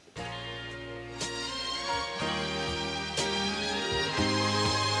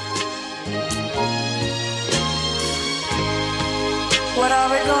What are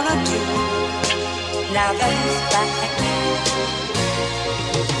we gonna do now that he's back?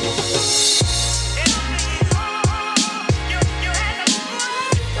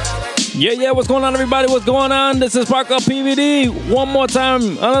 Yeah, what's going on, everybody? What's going on? This is Park Up PVD. One more time,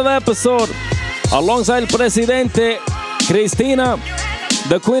 another episode. Alongside El Presidente, Cristina,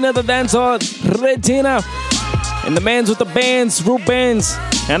 the queen of the dancehall, Regina, and the mans with the bands, Root Bands.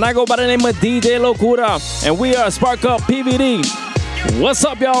 And I go by the name of DJ Locura. And we are Spark Up PVD. What's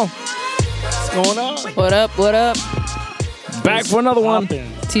up, y'all? What's going on? What up? Back for another one.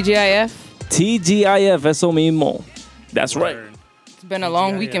 TGIF. TGIF, eso mismo. That's right. It's been a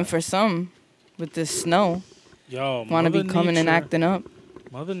long weekend for some with this snow. Yo, Want to be coming and acting up.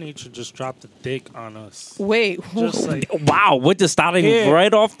 Mother Nature just dropped a dick on us. Wait. Just like, wow, we're just starting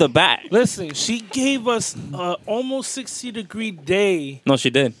right off the bat. Listen, she gave us almost 60-degree day. No,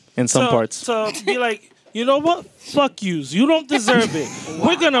 she did in some parts. To be like, you know what? Fuck yous. You don't deserve it. Wow.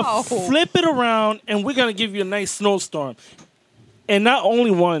 We're going to flip it around and we're going to give you a nice snowstorm. And not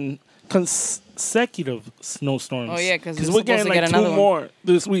only one, consecutive snowstorms. Oh, yeah, because we're getting like two more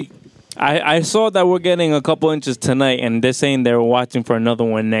this week. I saw that we're getting a couple inches tonight, and they're saying they're watching for another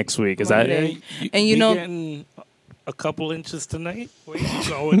one next week. Is that it? And you know, getting a couple inches tonight. Where you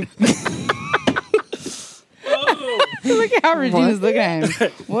going? Look at how Regina's looking at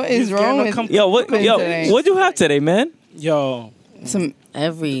him. What is wrong with what'd you have today, man? Yo, some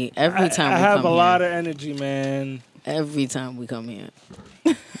every time I have a lot of energy, man. Every time we come here,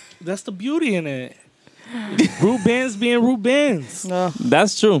 that's the beauty in it. Root bands being root bands. No.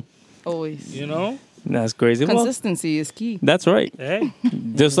 That's true. Always. You know? That's crazy. Consistency is key. That's right. Hey.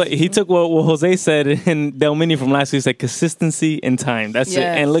 Just like he took what Jose said in Del Mini from last week. He said consistency and time. That's it.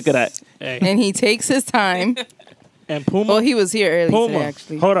 And look at that. Hey. And he takes his time. And Puma. Well, he was here early today,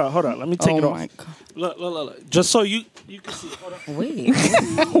 actually. Hold on. Let me take it off. Oh, my God. Look. Just so you can see. Hold on. Wait.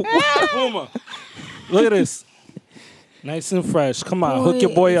 Puma. Look at this. Nice and fresh. Come on. Hook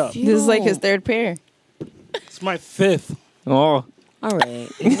your boy up. This is like his third pair. It's my fifth. Oh. All right.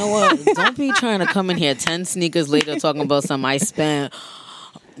 You know what? Don't be trying to come in here 10 sneakers later talking about something I spent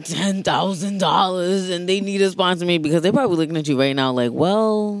 $10,000 and they need to sponsor me because they're probably looking at you right now like,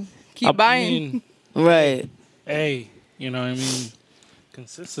 well. Keep buying. Right. Hey, you know what I mean?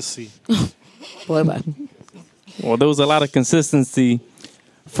 Consistency. Boy, bye. Well, there was a lot of consistency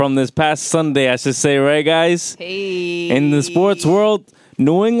from this past Sunday, I should say, right, guys? Hey. In the sports world,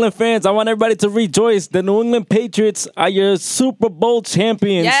 New England fans, I want everybody to rejoice. The New England Patriots are your Super Bowl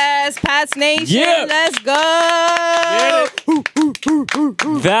champions. Yes, Pats Nation. Yeah. Let's go.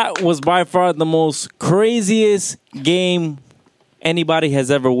 That was by far the most craziest game anybody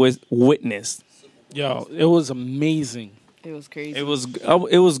has ever witnessed. Yo, it was amazing. It was crazy. It was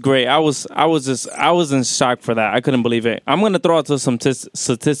great. I was in shock for that. I couldn't believe it. I'm going to throw out some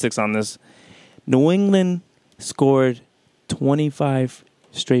statistics on this. New England scored 25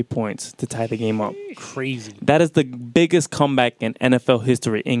 straight points to tie the game up. Crazy. That is the biggest comeback in NFL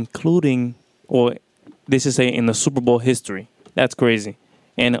history, including, or they should say in the Super Bowl history. That's crazy.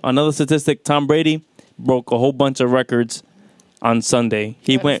 And another statistic, Tom Brady broke a whole bunch of records on Sunday.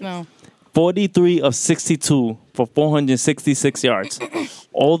 He went 43 of 62 for 466 yards.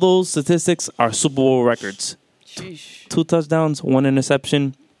 All those statistics are Super Bowl records. Sheesh. 2 touchdowns, 1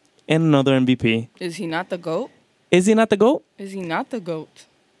 interception, and another MVP. Is he not the GOAT? Is he not the GOAT? Is he not the GOAT?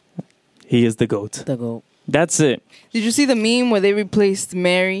 He is the GOAT. The GOAT. That's it. Did you see the meme where they replaced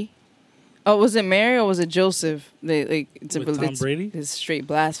Mary? Oh, was it Mary or was it Joseph? It's Tom Brady? It's straight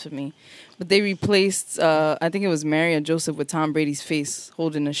blasphemy. But they replaced, I think it was Mary or Joseph with Tom Brady's face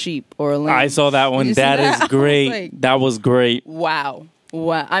holding a sheep or a lamb. I saw that one. That is great. That was great. Wow.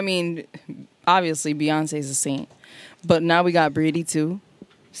 I mean, obviously Beyonce's a saint. But now we got Brady too.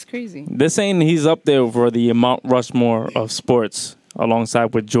 It's crazy. They're saying he's up there for the Mount Rushmore of sports,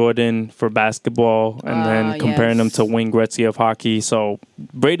 alongside with Jordan for basketball, and then comparing him to Wayne Gretzky of hockey. So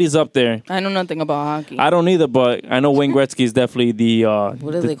Brady's up there. I know nothing about hockey. I don't either, but I know Wayne Gretzky is definitely the...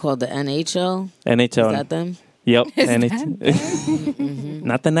 what are they called? The NHL? NHL. Is that them? Yep.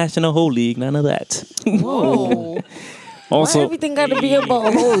 Not the National Whole League, none of that. Whoa. Also, why everything got to be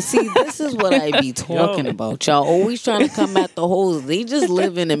about hoes? See, this is what I be talking about. Y'all always trying to come at the hoes. They just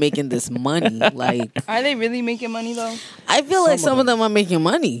living and making this money. Like, are they really making money though? I feel like some of them are making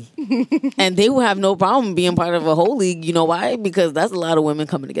money, and they will have no problem being part of a whole league. You know why? Because that's a lot of women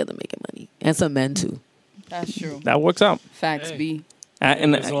coming together making money, and some men too. That's true. That works out. Facts B.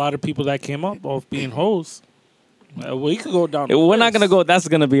 And there's a lot of people that came up off being hoes. We could go down. We're not gonna go. That's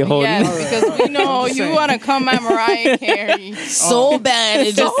gonna be a whole. Yeah, because we know just you saying. want to come at Mariah Carey. So bad.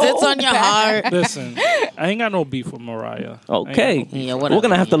 It just sits on your heart. Listen, I ain't got no beef with Mariah. Okay. Yeah, We're whatever.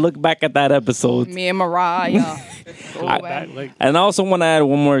 going to have to look back at that episode. Me and Mariah. Go I, back. like, And I also want to add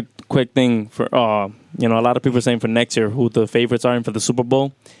one more quick thing for, a lot of people are saying for next year who the favorites are in for the Super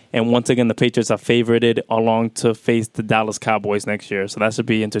Bowl. And once again, the Patriots are favorited along to face the Dallas Cowboys next year. So that should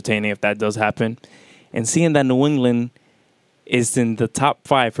be entertaining if that does happen. And seeing that New England is in the top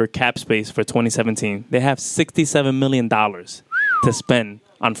 5 for cap space for 2017. They have $67 million to spend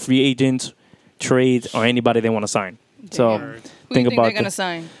on free agents, trades, or anybody they want to sign. So Who think you think about they're gonna that.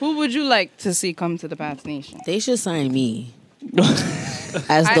 sign? Who would you like to see come to the Pats Nation? They should sign me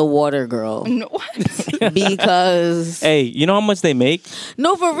as the water girl No, what? because Hey, you know how much they make?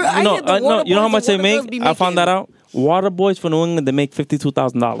 no, for real. I No, get the water you know how boys, much the they water girls make? be I found that making- out. Water boys for New England, they make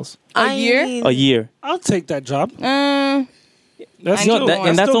 $52,000 A year? mean, a year. I'll take that job. That's I know still, that-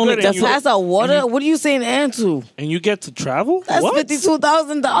 and that's still only- good, that's and you, That's a water. What are you saying, Antu? and you get to travel. That's what?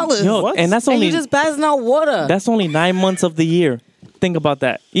 $52,000. Yo, What? and that's And only you just passing out water. that's only 9 months of the year. Think about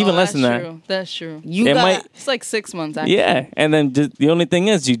that. Even less than that. True. That's true. You It got might- It's like 6 months. Actually. Yeah, and then just the only thing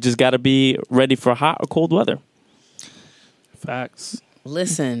is you just got to be ready for hot or cold weather. Facts.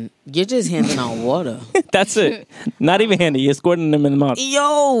 listen. You're just handing out water. That's it. Not even handy. You're squirting them in the mouth.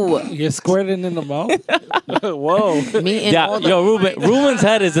 Yo, You're squirting in the mouth. Whoa. me and all the Ruben's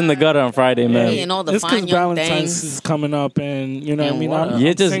head is in the gutter on Friday, me man. and all the It's because fine young Valentine's things. is coming up, and you know what I And mean. water. I'm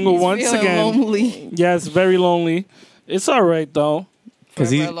You're just- single He's once Feeling again. lonely. Yeah, it's very lonely. It's all right though, Because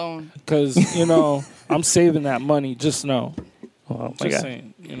Forever he, alone. because I'm saving that money. Just know. oh my Just God.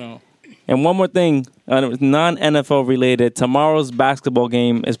 saying. And one more thing, non-NFL related. Tomorrow's basketball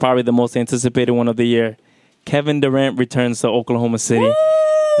game is probably the most anticipated one of the year. Kevin Durant returns to Oklahoma City.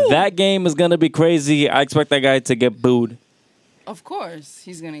 That game is going to be crazy. I expect that guy to get booed. Of course,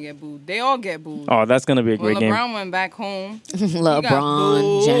 he's gonna get booed. They all get booed. Oh, that's going to be a When great game. LeBron went back home, LeBron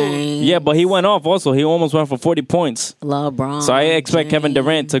booed. James. Yeah, but he went off also. He almost went for 40 points. LeBron. So I expect Kevin James.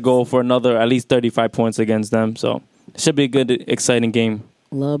 Durant to go for another at least 35 points against them. So it should be a good, exciting game.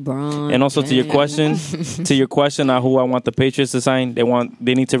 LeBron. And also to your question on who I want the Patriots to sign,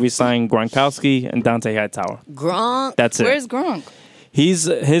 they need to re-sign Gronkowski and Dante Hightower. Gronk. That's it. where's Gronk?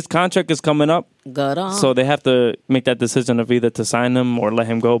 His contract is coming up, Got on. so they have to make that decision of either to sign him or let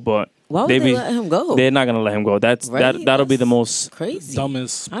him go. But Why would they let him go? They're not gonna let him go. Right? That'll be the That's most. crazy.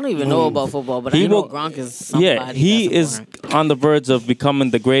 Dumbest. I don't even know about football, but He I know will- Gronk is somebody. Yeah, he that's is important. on the verge of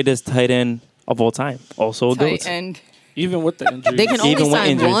becoming the greatest tight end of all time. Also a Tight goat. end. Even with the injury. They can only Even with sign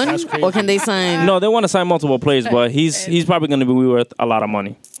injuries. one, That's crazy. or can they sign? No, they want to sign multiple players, but he's probably going to be worth a lot of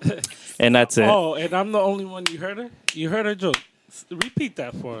money, and that's it. Oh, and I'm the only one. You heard her? You heard her joke. Repeat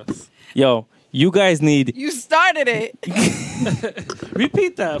that for us. Yo, you guys need. You started it.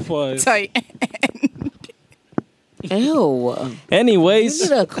 Repeat that for us. Tight. Ew. You Anyways,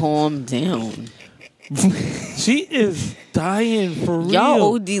 need to calm down. She is dying for real.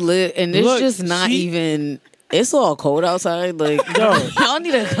 Y'all OD lit, and it's Look, just not she- even. It's all cold outside. Like, Yo. y'all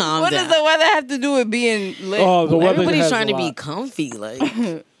need to calm What down. does the weather have to do with being lit? Oh, the weather Everybody's has trying a to be lot. comfy, like I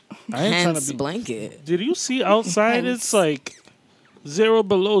ain't trying hence to be. blanket. Did you see outside? It's like 0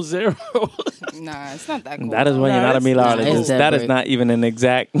 below 0. Nah, it's not that cold. that is when Nah, you're not a it's- meteorologist. nah, That it's is not even an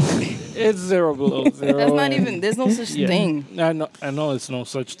exact. It's 0 below 0. That's not and- even. There's no such Yeah. thing. I know it's no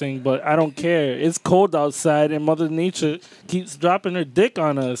such thing, but I don't care. It's cold outside, and Mother Nature keeps dropping her dick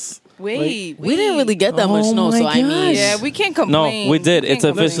on us. Wait, We didn't really get that much Oh snow, so my I mean, gosh. Yeah, we can't No, complain. we did. can't It's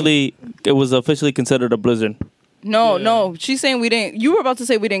complain. it was officially considered a blizzard. No, Yeah. no. She's saying we didn't. You were about to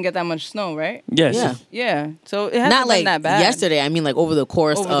say we didn't get that much snow, right? Yes. yeah, Yeah. So it hasn't not been like that bad. yesterday. I mean, like over the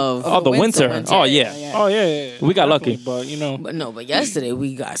course Over of. Oh, the winter. Oh, yeah. Oh yeah. We got lucky. But But no, but yesterday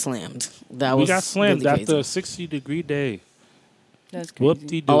we got slammed. That we was got slammed really after a crazy. 60-degree day. That's crazy.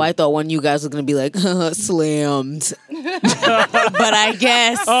 Whoop-de-doo. Oh, I thought one of you guys was gonna be like slammed, but I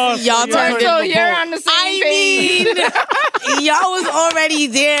guess Oh, so y'all you're turned in So the it. you're boat. on the same I page. mean, y'all was already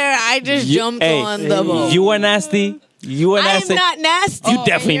there. I just jumped on the boat. You were nasty. You were I'm nasty. not nasty. You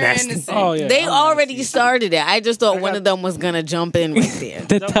definitely you're nasty. innocent. Oh yeah. They I'm already nasty. started it. I just thought one got- of them was gonna jump in right there.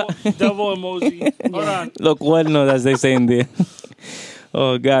 Double emoji. Hold on. Look, bueno, as they say in there.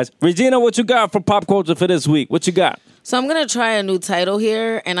 Oh, gosh. Regina, what you got for pop culture for this week? What you got? So I'm gonna try a new title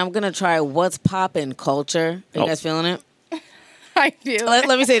here, and I'm gonna try what's poppin' culture. Are you Oh. guys feeling it? I feel Let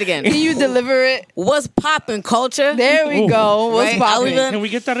me say it again. Can you deliver it? What's poppin' culture? There we go. What's Right? I'll poppin'? even- Can we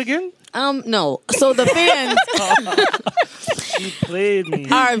get that again? No. So the fans, You played me.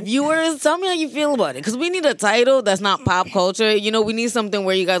 our viewers, tell me how you feel about it. Because we need a title that's not pop culture. You know, we need something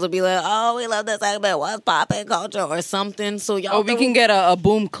where you guys will be like, oh, we love this segment. What's poppin' culture? Or something. So y'all Oh, we can get a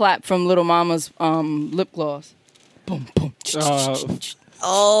boom clap from Little Mama's lip gloss. Boom, boom.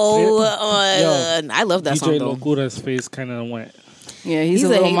 I love that song DJ though. Locura's face kind of went. Yeah, he's a a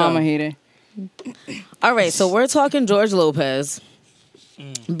Little hater. Mama hater. All right, so we're talking George Lopez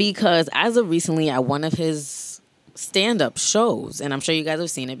because as of recently at one of his stand-up shows, and I'm sure you guys have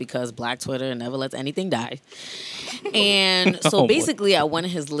seen it because Black Twitter never lets anything die. And so Oh, boy. basically at one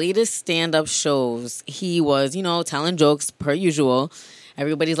of his latest stand-up shows, he was, telling jokes per usual.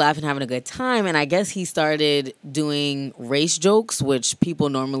 Everybody's laughing, having a good time. And I guess he started doing race jokes, which people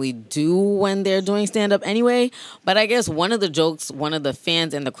normally do when they're doing stand-up anyway. But I guess one of the jokes, one of the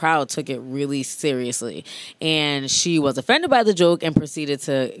fans in the crowd took it really seriously. And she was offended by the joke and proceeded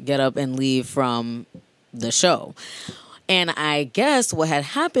to get up and leave from the show. And I guess what had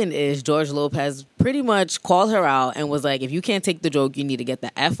happened is George Lopez pretty much called her out and was like, if you can't take the joke, you need to get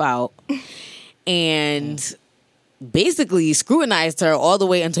the F out. And basically scrutinized her all the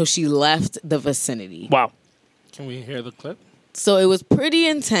way until she left the vicinity. Wow. Can we hear the clip? So it was pretty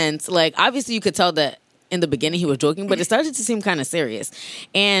intense. Like, obviously you could tell that in the beginning he was joking, but it started to seem kind of serious.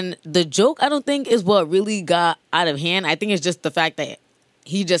 And the joke, I don't think, is what really got out of hand. I think it's just the fact that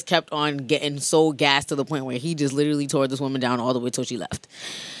he just kept on getting so gassed to the point where he just literally tore this woman down all the way till she left.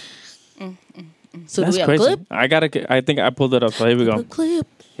 So That's do we have crazy. a clip? I think I pulled it up. So here we go. A clip.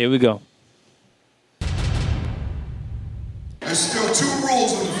 Here we go. There's still two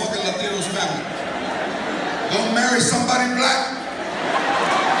rules in the fucking Latinos family. Don't marry somebody black,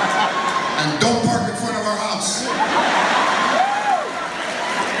 and don't park in front of our house.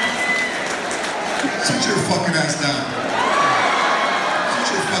 Sit your fucking ass down.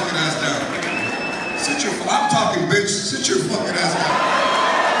 Sit your fucking ass down. I'm talking, bitch. Sit your fucking ass down.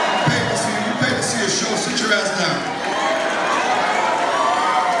 You paid to see a show. Sit your ass down.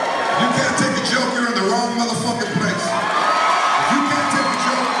 You can't take a joke. You're in the wrong motherfucking place. You can't take a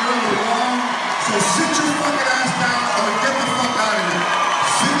joke, you're in the wrong. So sit your fucking ass down or get the fuck out of here.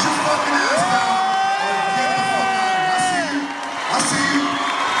 Sit your fucking ass down or get the fuck out of here. I see you.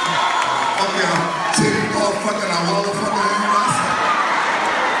 Okay, I'm sitting all fucking, I'm all the fucking ass.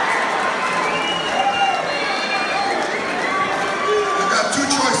 You got two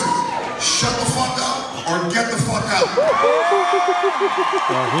choices. Shut the fuck up or get the fuck out.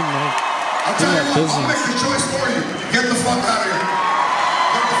 I'll tell you what, I'll make the choice for you. Get the fuck out of here.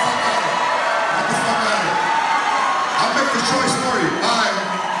 Get the fuck out of here. Get the fuck out of here. I'll make the choice for you. Bye.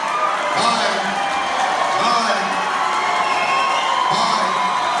 Bye. Bye. Bye.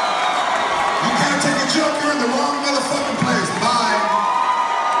 You can't take a joke. You're in the wrong motherfucking place. Bye.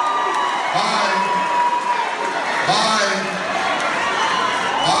 Bye. Bye.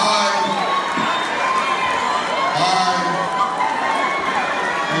 Bye. Bye.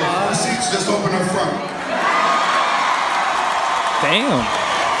 The seats just open up front. Damn.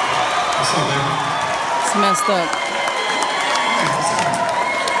 What's up, baby? It's messed up.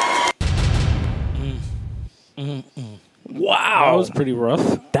 Wow. That was pretty rough.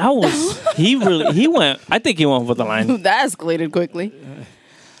 That was he went. I think he went for the line. That escalated quickly.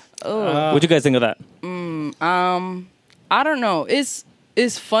 What'd you guys think of that? I don't know.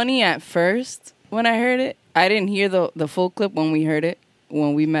 It's funny at first when I heard it. I didn't hear the full clip when we heard it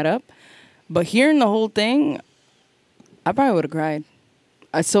when we met up, but hearing the whole thing, I probably would have cried.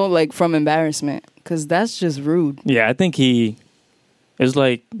 I saw like from embarrassment because that's just rude. Yeah, I think it was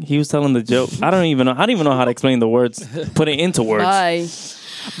like he was telling the joke. I don't even know how to explain the words. Put it into words.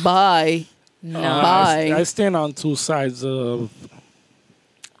 Bye. No. Bye. I stand on two sides of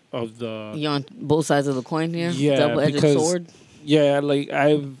the You're on both sides of the coin here? Yeah, Double-edged because- sword? yeah. Like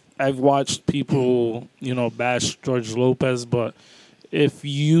I've watched people bash George Lopez, but if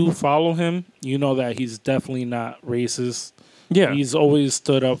you follow him, you know that he's definitely not racist. Yeah. He's always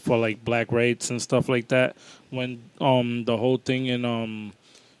stood up for like black rights and stuff like that. When the whole thing in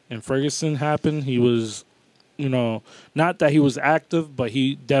Ferguson happened, he was, not that he was active, but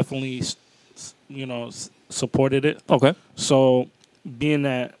he definitely, supported it. Okay. So being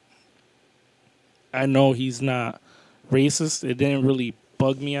that I know he's not racist, it didn't really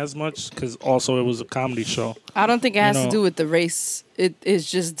bug me as much because also it was a comedy show. I don't think it has You to know- do with the race. It is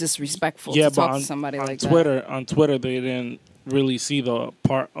just disrespectful Yeah, to but talk on, to somebody on like Twitter, on Twitter, they didn't really see the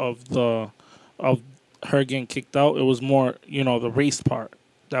part of her getting kicked out. It was more, the race part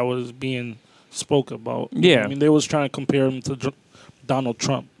that was being spoke about. Yeah. I mean, they was trying to compare him to Donald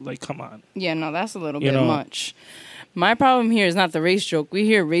Trump. Like, come on. Yeah, no, that's a little You bit know. much. My problem here is not the race joke. We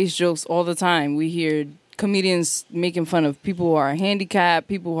hear race jokes all the time. We hear comedians making fun of people who are handicapped,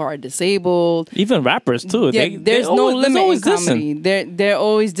 people who are disabled. Even rappers too. Yeah, there's no limit in comedy. dissing. They're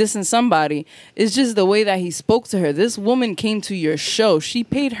always dissing somebody. It's just the way that he spoke to her. This woman came to your show. She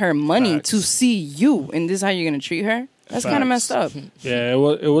paid her money Facts. to see you, and this is how you're gonna treat her? That's kind of messed up. Yeah,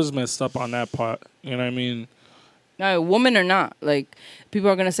 it was messed up on that part. You know what I mean? Now, woman or not, like people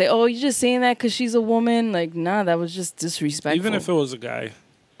are gonna say, "Oh, you're just saying that because she's a woman." Like, nah, that was just disrespectful. Even if it was a guy.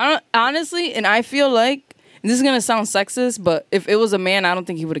 Honestly, and I feel like and this is gonna sound sexist, but if it was a man, I don't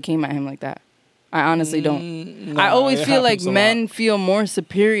think he would have came at him like that. I honestly don't. I always it feel like happens a men lot. feel more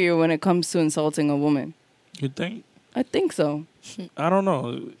superior when it comes to insulting a woman. You think? I think so. I don't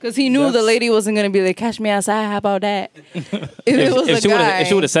know. Because he knew the lady wasn't going to be like, catch me outside, how about that? If it was a guy. If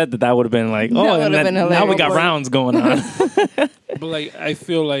she would have said that would have been like, oh, would've and then, been now we hilarious. got rounds going on. But like, I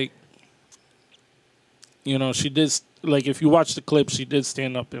feel like, you know, she did. Like, if you watch the clip, she did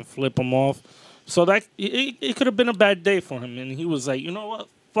stand up and flip him off. So that it could have been a bad day for him, and he was like, you know what?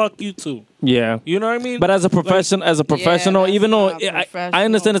 Fuck you too. Yeah. You know what I mean? But as a professional, that's even though not I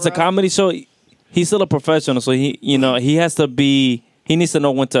understand it's a professional, comedy show, he's still a professional. So he has to be. He needs to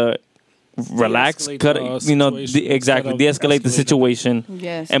know when to relax, De-escalate cut. the You know, situation exactly, instead of de-escalate the escalating. situation,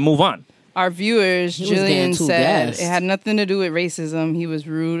 Yes. and move on. Our viewers, He was getting Jillian too said gassed. it had nothing to do with racism. He was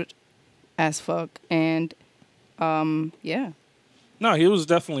rude as fuck. And, yeah. No, he was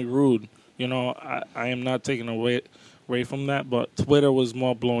definitely rude. You know, I am not taking away from that, but Twitter was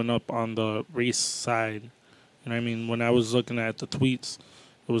more blowing up on the race side. You know what I mean? When I was looking at the tweets,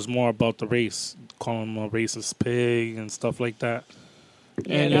 it was more about the race, calling him a racist pig and stuff like that.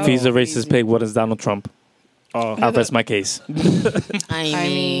 And If he's a racist pig, what is Donald Trump? I'll rest my case. I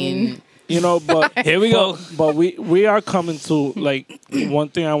mean, you know, but Here we go. But we are coming to, like, one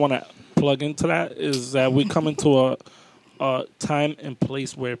thing I want to plug into that is that we come into a time and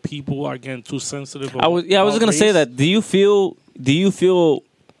place where people are getting too sensitive. I was just gonna say that. Do you feel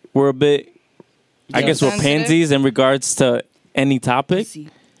we're a bit? I guess we're Sensitive? pansies in regards to any topic.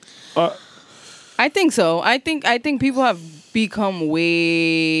 I think so. I think people have become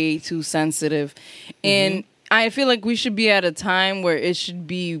way too sensitive, and I feel like we should be at a time where we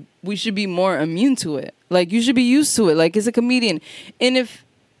should be more immune to it. Like, you should be used to it. Like, as a comedian, and if,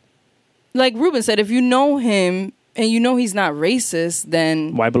 like Ruben said, if you know him and you know he's not racist,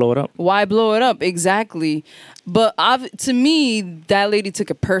 then Why blow it up? why blow it up? Exactly. But to me, that lady took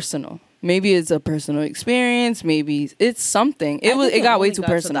it personal. Maybe it's a personal experience. Maybe it's something. It got way too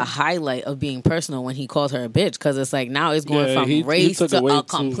personal. The highlight of being personal when he called her a bitch, because it's like now it's going Yeah, from he race took to it way a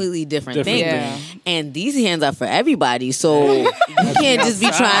too completely different different thing. Yeah. And these hands are for everybody, so you can't just be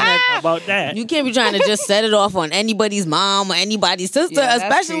trying How about that? you can't be trying to just set it off on anybody's mom or anybody's sister, Yeah, that's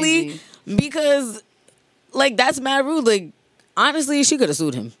especially crazy. because like that's mad rude. Like, honestly, she could have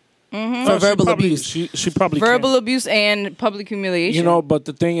sued him for verbal abuse. She probably Verbal can. abuse and public humiliation. You know, but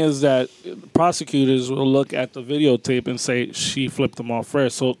the thing is that prosecutors will look at the videotape and say she flipped them off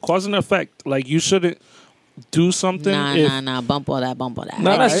first. So cause and effect. Like, you shouldn't do something. Nah, bump all that.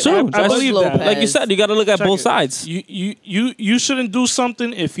 No, that's I true. That's believe that. Like you said, you got to look at Check both it. sides. You shouldn't do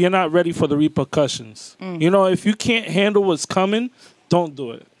something if you're not ready for the repercussions. You know, if you can't handle what's coming, don't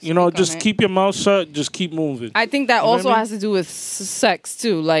do it. You know, Speak on just it. keep your mouth shut. Just keep moving. I think that You know what also I mean? has to do with sex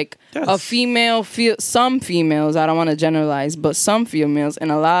too. Like, Yes. a female, some females, I don't want to generalize, but some females,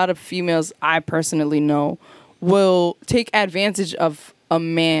 and a lot of females I personally know, will take advantage of a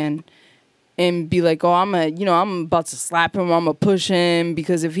man and be like, oh, I'm about to slap him, or I'm gonna push him,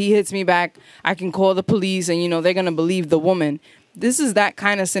 because if he hits me back, I can call the police, and they're gonna believe the woman. This is that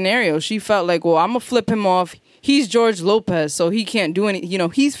kind of scenario. She felt like, well, I'm gonna flip him off. He's George Lopez, so he can't do any.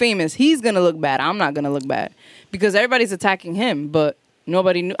 He's famous. He's gonna look bad. I'm not gonna look bad, because everybody's attacking him. But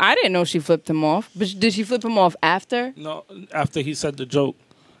nobody knew. I didn't know she flipped him off. But did she flip him off after? No, after he said the joke.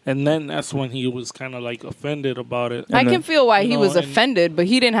 And then that's when he was kind of like offended about it. I can feel why you he know, was and- offended, but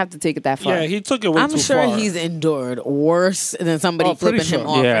he didn't have to take it that far. Yeah, he took it way I'm too sure far. he's endured worse than somebody Oh, pretty flipping him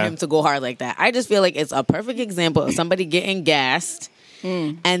sure. off Yeah. for him to go hard like that. I just feel like it's a perfect example of somebody getting gassed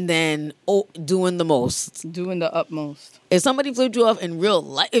and then doing the most. Doing the utmost. If somebody flipped you off in real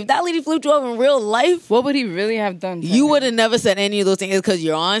life, if that lady flipped you off in real life, What would he really have done? To you her? would have never said any of those things, because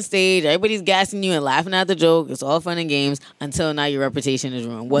you're on stage, everybody's gassing you and laughing at the joke. It's all fun and games until now your reputation is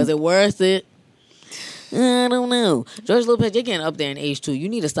ruined. Was it worth it? I don't know. George Lopez, you're getting up there in age too. You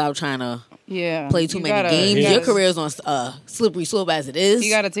need to stop trying to play too You many gotta- games. you Your gotta- career's on slippery slope as it is. You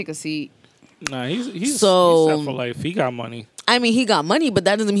got to take a seat. Nah, he's So- set for life. He got money. I mean, he got money, but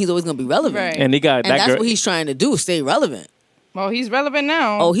that doesn't mean he's always going to be relevant. Right. And he got And that that's girl. what he's trying to do, stay relevant. Well, he's relevant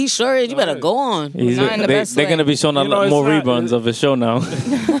now. Oh, he sure is. You better go on. Not in the best They're way. going to be showing a lot it's more not- reruns of his show now.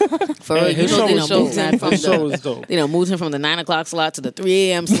 For real, his show was moved dope. him from His show was the, dope. moved him from the 9 o'clock slot to the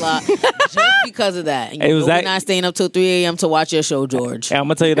 3 a.m. slot just because of that. And It you was know we're that- not staying up till 3 a.m. to watch your show, George. Hey, I'm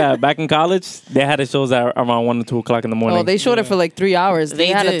going to tell you that. Back in college, they had the shows at around 1 or 2 o'clock in the morning. Oh, they showed it for like 3 hours. They They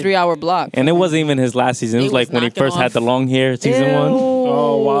had a did. 3-hour block. and it wasn't even his last season. It was They like was when he knocking first had off- the long hair, season Ew, 1.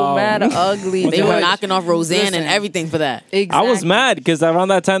 Oh, wow. Mad ugly. They were had- knocking off Roseanne Listen. and everything for that. Exactly. I was mad because around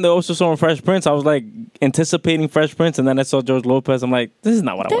that time they also showing Fresh Prince. I was like anticipating Fresh Prince, and then I saw George Lopez. I'm like, this is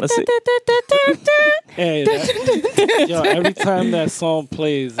not what I want to see. Hey, yo, every time that song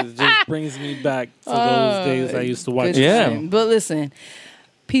plays, it just brings me back to those days I used to watch. Good Yeah. time. But listen,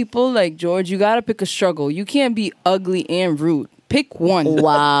 people like George, you got to pick a struggle. You can't be ugly and rude. Pick one.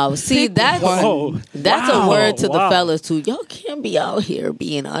 Wow. See, that's Oh, that's wow. a word to the Wow. fellas too. Y'all can't be out here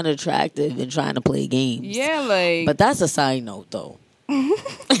being unattractive and trying to play games. Yeah, like. But that's a side note though.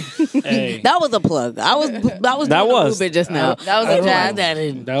 Hey, That was a plug. I was doing That a was. little bit just now. That was I a don't jab. like that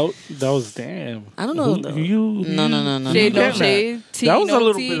in. that was damn. I don't know, Who- though. You No. Shade, no getting that? shade. Tea, That was no a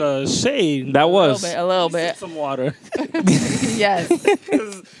little tea. bit of shade. That A was. little bit. Some water. Yes.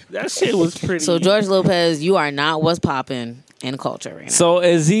 That shit was pretty. So George Lopez, you are not what's popping in culture right now. So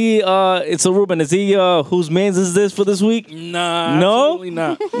is he? It's a Ruben. Is he? Whose man's is this for this week? Nah, No? absolutely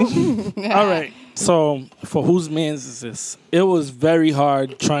not. All right. So for whose man's is this? It was very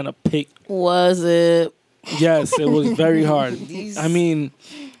hard trying to pick. Was it? Yes, it was very hard. I mean,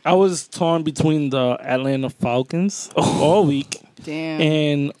 I was torn between the Atlanta Falcons all week Damn.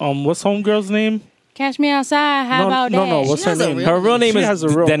 and what's homegirl's name? Catch me outside. How about that? No. What's She her has a name? real- Her real name She has a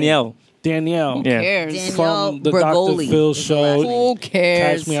is real Danielle. Danielle. Yeah. Cares? Danielle From the Dr. Bergoli Phil is the show. last name. Who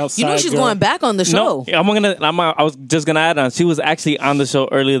cares? Catch Me Outside. You know she's Girl. going back on the show. No, I was just gonna add on. She was actually on the show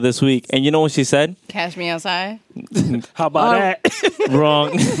earlier this week, and you know what she said? Catch me outside. How about that?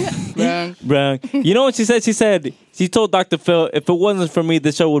 Wrong. Wrong. Wrong. You know what she said? She told Dr. Phil, if it wasn't for me,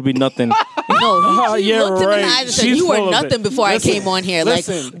 the show would be nothing. No, she yeah, looked him in the right. eyes and said, She's "You were full of nothing it. before Listen, I came on here."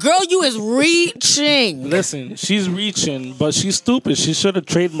 listen. Like, girl, you is reaching. Listen, she's reaching, but she's stupid. She should have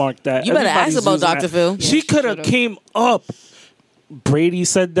trademarked that. You better ask Everybody's about using Dr. that. Phil. She could have should've. came up. Brady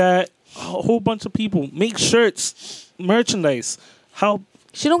said that. A whole bunch of people make shirts, merchandise. How?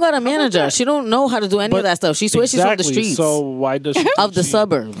 She don't got a manager. She don't know how to do any But of that stuff. She swears she's from the exactly, streets So why does she? of the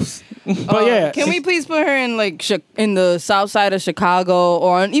suburbs. But yeah, Can we please put her in like in the south side of Chicago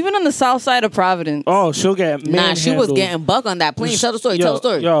or even on the south side of Providence? Oh, she'll get Nah, she was manhandled. getting buck on that plane. Tell the story. Tell the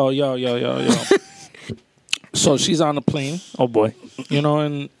story. Yo. So she's on the plane, Oh boy. you know,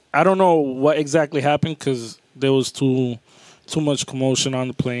 and I don't know what exactly happened because there was too much commotion on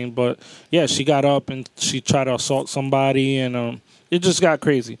the plane. But yeah, she got up and she tried to assault somebody, and it just got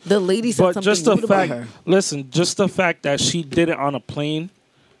crazy. The lady said But something just the rude about fact, her. listen, just the fact that she did it on a plane,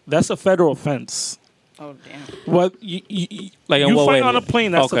 that's a federal offense. Oh damn. What Like in you what fight way? on a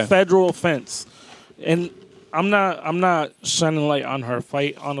plane? That's Okay. a federal offense, and I'm not shining light on her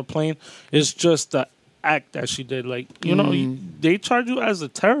fight on the plane. It's just the act that she did. Like you know, they charge you as a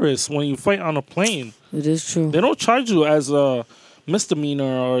terrorist when you fight on a plane. It is true. They don't charge you as a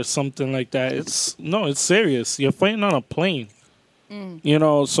misdemeanor or something like that. It's serious. You're fighting on a plane. You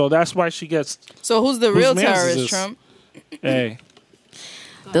know, so that's why she gets. So who's the Whose real man's is terrorist, this? Trump? Hey,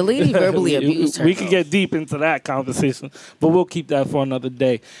 The lady verbally abused her. we could though. get deep into that conversation, but we'll keep that for another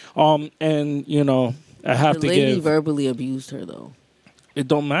day. And you know, I have The to lady give. verbally abused her though, It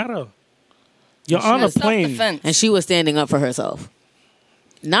don't matter. You're on a plane. Self-defense. and she was standing up for herself.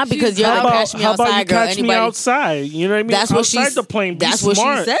 Not because you're How like about, catch me how about you outside, girl. catch me Anybody? outside? You know what I mean? That's what outside she's. the plane. Be That's what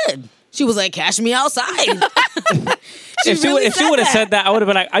smart. she said. She was like, "Catch me outside." If she would have said that, I would have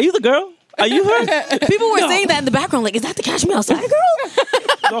been like, "Are you the girl? Are you her?" People were saying that in the background, like, "Is that the Catch Me Outside girl?"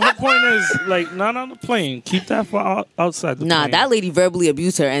 The whole point is like not on the plane. Keep that for outside the Nah, plane. that lady verbally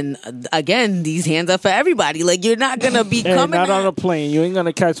abused her, and again, these hands are for everybody. Like, you're not gonna be Hey, coming. not on a at- plane. You ain't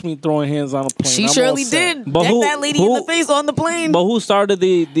gonna catch me throwing hands on a plane. She I'm all surely set. did. But Deck who- that lady in the face on the plane. But who started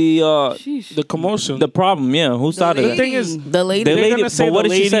the The commotion. the problem? Yeah, who started the it? thing is, the lady. The they're lady- gonna say but what the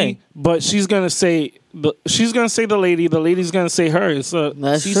did she lady, say? but she's gonna say the lady. The lady's gonna say her. It's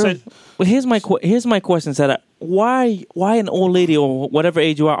That's she true. said Well, here's my question, Sarah. Why an old lady or whatever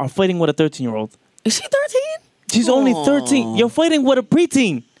age you are fighting with a 13-year-old? Is she 13? She's only 13. You're fighting with a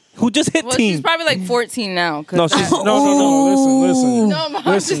preteen who just hit Well, teen. she's probably like 14 now. 'cause No, I- she's no. Listen. No, Mom,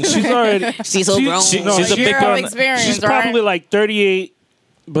 Listen, she's already. She's so grown. she's no, a she- big Zero girl. experience, She's right? probably like 38,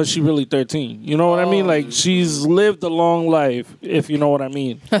 but she really 13. You know what I mean? Like she's lived a long life, if you know what I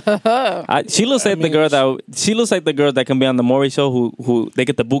mean. She looks like the girl that can be on the Maury show who they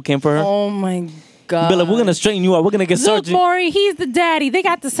get the boot camp for her. Oh my God. Be like, we're gonna straighten you out. We're gonna get Look, surgery. Maury, he's the daddy. They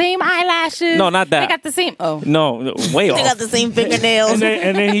got the same eyelashes. No, not that. They got the same. Oh, No, way They off. got the same fingernails.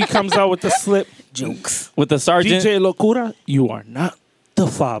 And then he comes out with the slip. Jokes. With the sergeant. DJ Locura, you are not the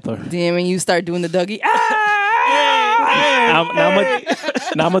father. damn! And you start doing the Dougie.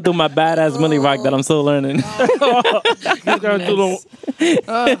 Now I'm gonna do my badass Millie Rock that I'm still learning. He's gonna do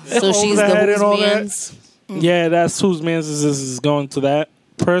the So she's the overhead and all whose that. man's. Yeah, that's whose man's is going to that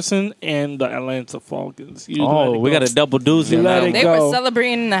person and the Atlanta Falcons. You let Oh, it we go. got a double doozy. You on let that it one. They go. were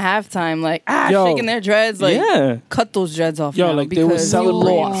celebrating in the halftime, like Yo. shaking their dreads, like Yeah. cut those dreads off. Yo, now like they were because you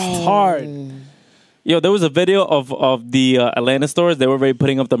celebrating lost. hard. Yo, there was a video of the Atlanta stores. They were already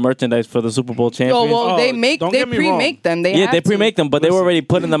putting up the merchandise for the Super Bowl Oh champions. well, Oh, they don't get me wrong. pre-make them. They Yeah, have they to. pre-make them, but they were Listen. already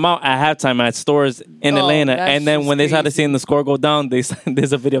putting them out at halftime at stores in Oh, Atlanta. that's And then just when they started crazy. seeing the score go down, there's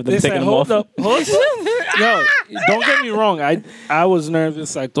a video of them They taking said, them hold off. up. Yo, don't get me wrong. I was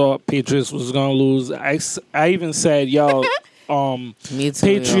nervous. I thought Patriots was going to lose. I even said, yo, Me too.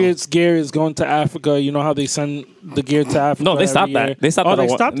 Patriots gear is going to Africa. You know how they send the gear to Africa? No, they every stopped year? that. They stopped Oh, that.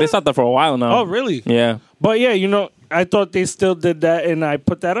 they stopped They that? stopped that for a while now. Oh, really? Yeah. But yeah, you know, I thought they still did that, and I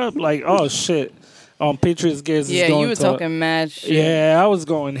put that up like, oh shit, Patriots gears is Yeah, going you were to. talking mad shit. Yeah, I was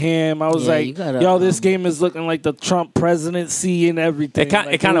going ham. I was Yeah, you like, gotta, yo, this game is looking like the Trump presidency and everything.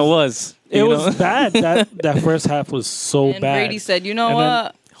 It kind of was. It you was know? bad. That first half was so And bad. Brady said, "You know And then-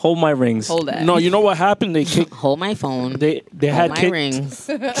 what? Hold my rings. Hold that." No, you know what happened? They kicked. Hold my phone. They Hold had my kicked rings.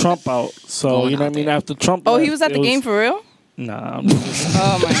 Trump out. So Going you know what I out mean. there. After Trump. Oh, left, he was at the it game for real? Nah. I'm just-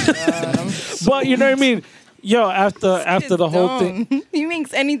 Oh my god! but you know what I mean. Yo, after the whole thing. he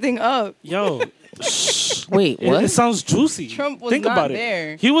makes anything up. Yo, Wait, it what? sounds juicy. Trump was Think not about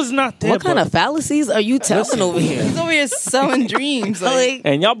there. it. He was not there. What kind but- of fallacies are you telling over here? He's over here selling dreams. Like, Like,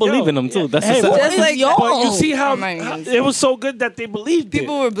 And y'all believe Yo, in them too. That's Hey, the what Just is like- y'all? But you see how Oh my goodness. it was so good that they believed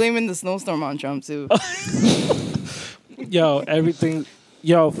people were blaming the snowstorm on Trump too. it. Yo, everything.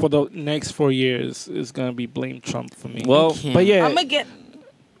 Yo, for the next 4 years is gonna be blame Trump for me. Well, can't. but yeah, I'm gonna get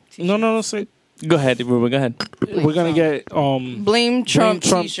no. Say go ahead, Ruben. Go ahead. we're gonna get blame Trump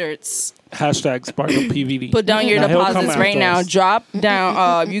Trump. t-shirts. hashtag Sparkle PVD. Put down your Now, he'll come deposits right after now. us. Drop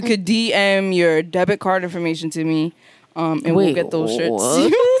down. You could DM your debit card information to me, and we'll wait, get those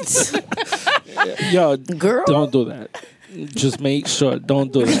shirts. what? Yo, Girl? don't do that. Just make sure.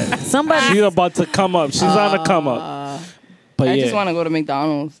 Don't do that. Somebody. She's about to come up. She's on the come up. But I yeah, just want to go to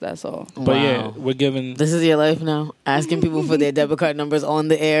McDonald's. That's all. but yeah, Wow. we're giving. This is your life now. Asking people for their debit card numbers on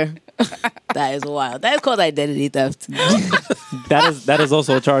the air. That is wild. That is called identity theft. That is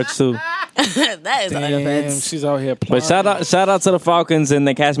also a charge too. That is an Damn, offense. she's out here. But shout out to the Falcons and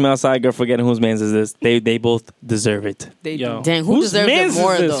the Cash Me Outside girl for getting whose man's is this. They both deserve it. They Yo, do. Dang, who whose deserves it mans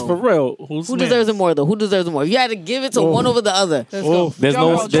more, is this, though? For real, Who deserves it more though? Who deserves it more? If you had to give it to one over the other. Let's Oh, go. There's Drum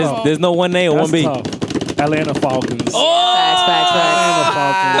no roll, drum roll. there's no one A or That's one B. tough. Atlanta Falcons. Facts. Atlanta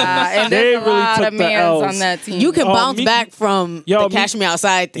Falcons. And They there's a really lot took of the mans L's. on that team. You can bounce me- back from Yo, the me- Cash Me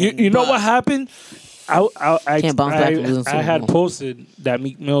Outside thing. You know but- what happened? I Can't bounce back from losing I Super had Bowl. posted that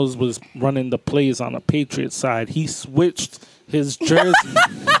Meek Mills was running the plays on the Patriots side. He switched his jersey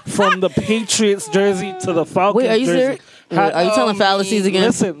from the Patriots jersey to the Falcons Wait, are you jersey. serious? Are you telling fallacies again?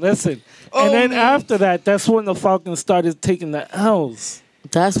 Listen. And then after that, that's when the Falcons started taking the L's.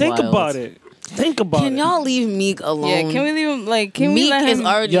 That's Think wild. about it. Think about Can it. y'all leave Meek alone? Yeah, can we leave him? Like, can we Meek let is him?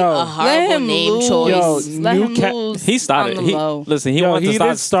 already Yo. a Let horrible him name lose. choice. Yo, Let new him cat- lose. He started. on the He, low. listen, he Yo, wanted he to did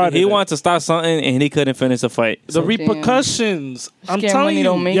start. start He it. wanted to start something and he couldn't finish the fight. The So, repercussions. I'm Scared telling money you,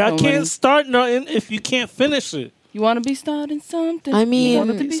 don't make y'all no can't money. start nothing if you can't finish it. You want to be starting something? I mean, you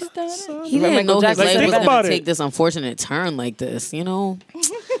want to be starting. He didn't know his Jackson life said was that. going About to it. take this unfortunate turn like this, you know?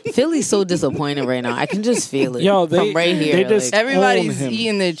 Philly's so disappointed right now. I can just feel it Yo, from right here. they just- like, Everybody's Own him.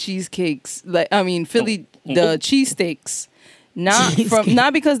 eating their cheesecakes. Like, I mean, Philly, the cheesesteaks.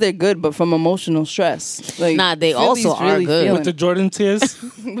 Not because they're good, but from emotional stress. Like, Nah, they Philly's also are good. feeling With the Jordan tears.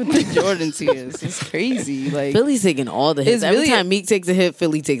 with the Jordan tears. It's crazy. Like, Philly's taking all the hits. It's Every really- time Meek takes a hit,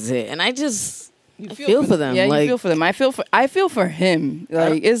 Philly takes a hit. And I feel for them. Yeah, like, you feel for them. I feel for him.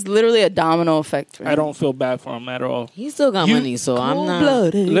 Like, it's literally a domino effect for him. I don't feel bad for him at all. he still got You money, so I'm not.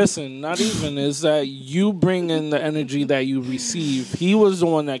 Cold-blooded. Listen, not even is that you bring in the energy that you receive. He was the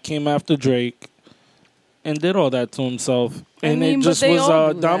one that came after Drake and did all that to himself. And mean, it but just they was all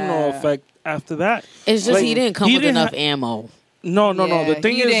a do domino that. effect after that. It's just Like, he didn't come he with didn't enough ha- ammo. No. The Yeah,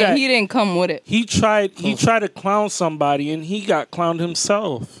 thing he is didn't- that he didn't come with it. he tried to clown somebody and he got clowned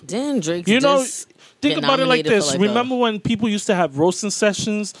himself. Then Drake's You know, just think get about it like nominated for, this. like, Remember when people used to have roasting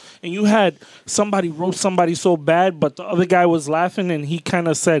sessions and you had somebody roast somebody so bad, but the other guy was laughing and he kind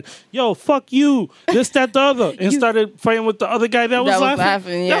of said, yo, fuck you, this, that, the other, and started fighting with the other guy that was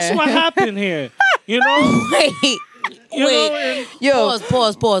laughing. Yeah. That's what happened here. You know? Wait. You know, and- Yo,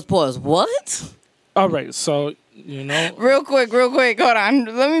 Pause. What? all right, so, you know. real quick. Hold on.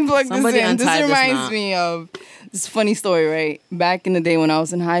 Let me plug Somebody this in. This untie this reminds knot. me of this funny story, right? Back in the day when I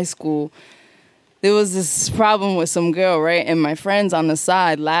was in high school, there was this problem with some girl, right? And my friend's on the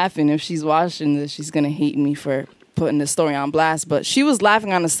side laughing. If she's watching this, she's going to hate me for putting this story on blast. But she was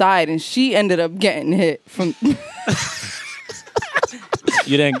laughing on the side, and she ended up getting hit from...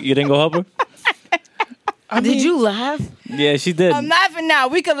 You didn't go help her? Did you laugh? Yeah, she did. I'm laughing now.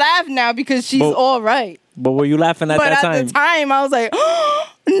 We could laugh now because she's But- all right. But were you laughing at But that at time? the time, I was like,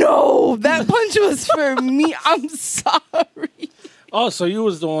 no, that punch was for me. I'm sorry. Oh, so you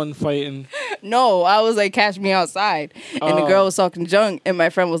was the one fighting. No, I was like, catch me outside. And the Oh. girl was talking junk, and my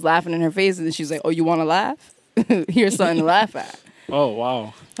friend was laughing in her face, and then she was like, oh, you want to laugh? Here's something to laugh at. Oh,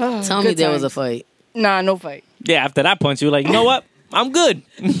 wow. Tell me Good there was a times. fight. Nah, no fight. Yeah, after that punch, you were like, you know what? I'm good.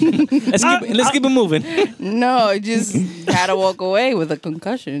 Let's keep it moving. No, I just had to walk away with a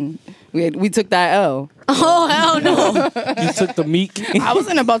concussion. We took that L. Oh, hell no. You took the meek. I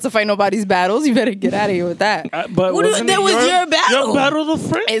wasn't about to fight nobody's battles. You better get out of here with that. But What do- wasn't that it was your battle. Your battle, the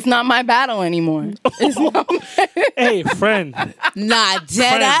friend? It's not my battle anymore. It's not Hey, friend. Nah,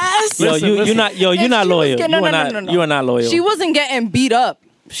 dead ass. Yo, Listen, you're listen. not. Yo, you're And not she was loyal. getting- no. You are not loyal. She wasn't getting beat up.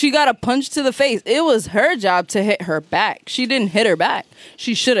 She got a punch to the face. It was her job to hit her back. She didn't hit her back.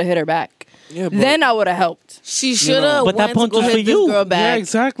 She should have hit her back. Yeah, but- Then I would have helped. She should have But that went to punch go was hit for this you. girl back. Yeah,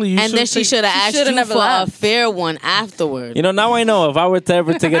 exactly. You And then she should have asked shoulda you never for a laughed. fair one afterward. You know, now I know if I were to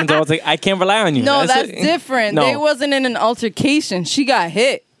ever to get into politics, I can't rely on you. No, that's it. different. No. They wasn't in an altercation. She got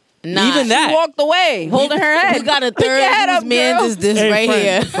hit. Nah, Even that. She walked away, holding her head. You got a Pick your third head whose up, man girl. is this Hey, right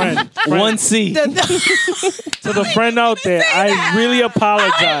here. friend. 1C. To the friend out there, I really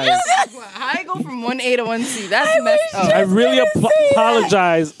apologize. How I go from 1A to 1C? That's messed up. I really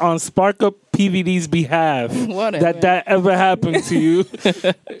apologize on Spark Up PVD's behalf Whatever. that ever happened to you.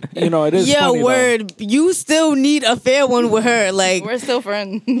 You know, it is Yo, funny, though. word. You still need a fair one with her. Like, We're still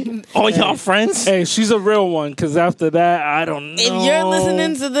friends. Oh, y'all friends? Hey, she's a real one, because after that, I don't know. if you're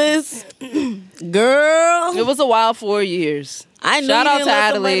listening to this, girl, It was a wild 4 years. I know Shout you out didn't to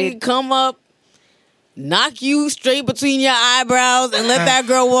let somebody Adelaide. come up, knock you straight between your eyebrows, and let that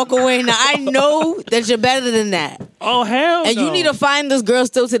girl walk away. Now, I know that you're better than that. Oh, hell And no. you need to find this girl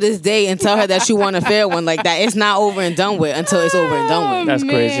still to this day and tell her that you want a fair one like that. It's not over and done with until it's over and done with. That's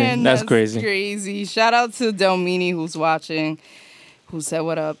crazy. That's crazy. Crazy. Shout out to Delmini who's watching, who said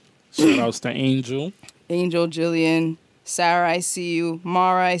what up. Shout outs to Angel. Angel, Jillian, Sarah, I see you.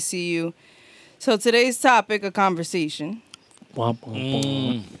 Mara, I see you. So today's topic of conversation,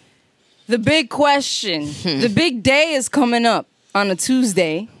 the big question, the big day is coming up on a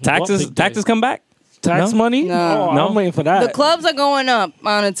Tuesday. Taxes come back? Tax No? money? No. Oh, I'm waiting for that. The clubs are going up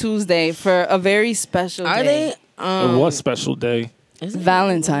on a Tuesday for a very special Are day. they? What special day?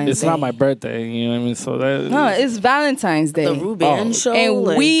 Valentine's It's Day. not my birthday, you know what I mean? So that No, it's Valentine's Day. The Ruben Oh. show? And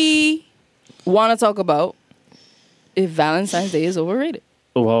Like, we want to talk about if Valentine's Day is overrated.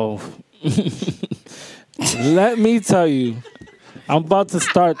 Whoa. Let me tell you, I'm about to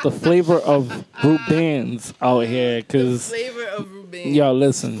start the flavor of Rubens out here because, Flavor of Ruben. yo,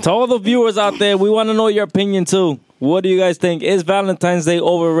 listen. To all the viewers out there, we want to know your opinion too. What do you guys think? Is Valentine's Day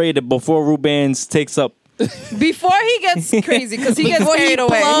overrated before Rubens takes up? Before he gets crazy, because he gets before he carried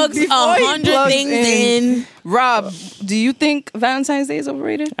away. plugs Before he 100 plugs things in. Rob, do you think Valentine's Day is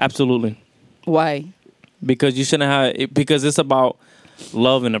overrated? Absolutely. Why? Because you shouldn't have it, because it's about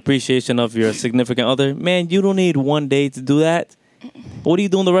love and appreciation of your significant other. Man, you don't need one day to do that. What are you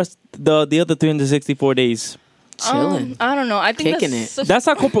doing the other 364 days? Chilling. I don't know. I think Kicking that's it. such- That's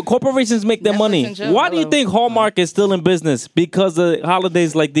how corporations make their Netflix money. and chill. Why do you Hello. think Hallmark is still in business? Because of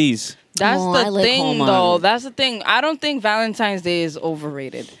holidays like these. That's Oh, the I like thing, Hallmark. though. That's the thing. I don't think Valentine's Day is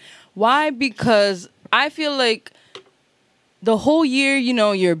overrated. Why? Because I feel like the whole year, you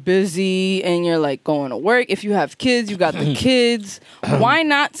know, you're busy and you're like going to work. If you have kids, you got the kids. Why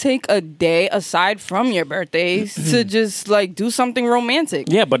not take a day aside from your birthdays to just like do something romantic?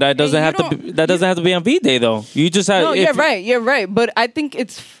 Yeah, but that doesn't you have to. don't- Be, that doesn't have to be on V Day though. You just have. No, if- you're right. You're right. But I think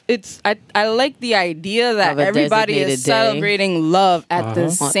I like the idea that Of a everybody is designated day. celebrating love at the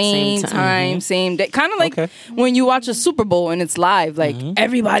Same same time. time, same day. Kind of like Okay. when you watch a Super Bowl and it's live. Like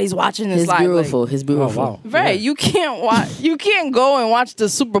everybody's watching this It's live. like- beautiful. It's beautiful. wow. right. You can't watch. You can't go and watch the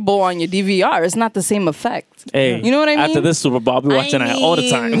Super Bowl on your DVR. It's not the same effect. Hey, You know what I mean? After this Super Bowl, I'll be watching that all the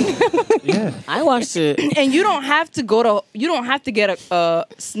time. Yeah. I watched it. And you don't have to go to. You don't have to get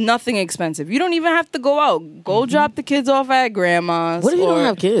nothing expensive. You don't even have to go out. Go drop the kids off at grandma's. What if you or- don't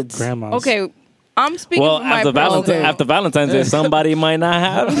have kids? Grandma's. Okay, I'm speaking Well, for my after brother. after Valentine's Day, somebody might not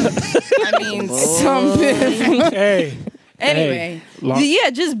have. I mean, some Hey. Anyway, yeah,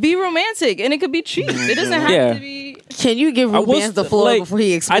 just be romantic, and it could be cheap. It doesn't have to be. Can you give Ruben the floor before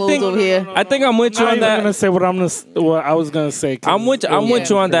he explodes over here? I think I'm with you on that. I'm gonna say what I was gonna say. I'm with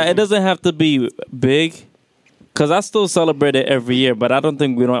you on that. It doesn't have to be big, because I still celebrate it every year. But I don't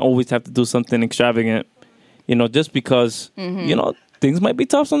think we don't always have to do something extravagant. Just because things might be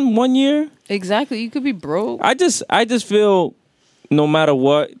tough in 1 year. Exactly, you could be broke. I just feel no matter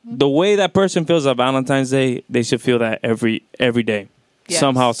what, the way that person feels on Valentine's Day, they should feel that every day,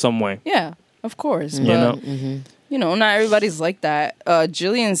 somehow, some way. Yeah, of course. But, not everybody's like that.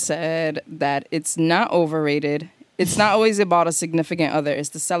 Jillian said that it's not overrated. It's not always about a significant other. It's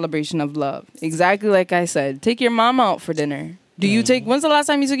the celebration of love. Exactly like I said. Take your mom out for dinner. When's the last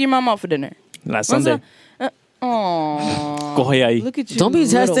time you took your mom out for dinner? Last Sunday. Aww. Look at you. Don't be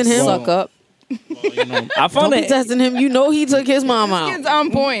testing him. Suck up. I found Don't be testing him. You know he took his mom out. It's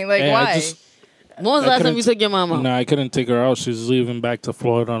on point. Like, why? When was the last time you took your mom out? No, I couldn't take her out. She's leaving back to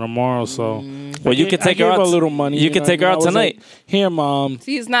Florida tomorrow, so. Well, you can take her out. A little money. You can take her out tonight. Like, here, Mom.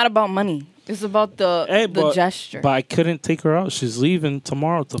 See, it's not about money. It's about the gesture. But I couldn't take her out. She's leaving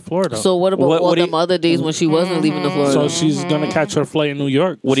tomorrow to Florida. So what about all them other days when she wasn't leaving to Florida? So she's gonna catch her flight in New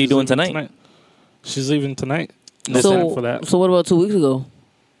York. What are you doing tonight? She's leaving tonight. No time for that. So what about 2 weeks ago?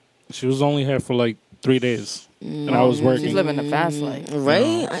 She was only here for like 3 days, and I was working. She's living a fast life,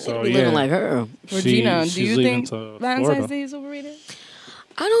 right? I need to be living like her. Regina, do you think Valentine's Day is overrated?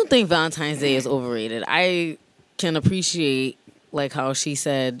 I don't think Valentine's Day is overrated. I can appreciate like how she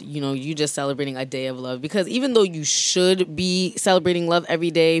said, you just celebrating a day of love, because even though you should be celebrating love every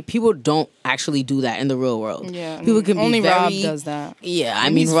day, people don't actually do that in the real world. Yeah, people can only be very, Rob does that. Yeah, I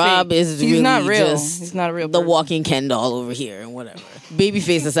mean Rob fake. is he's really not real. just he's not a real the person. walking Ken doll over here and whatever,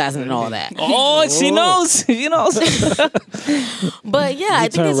 babyface assassin and all that. Oh, she knows. She knows. But yeah, I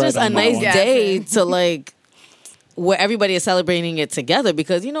think it's just a nice day to like, where everybody is celebrating it together,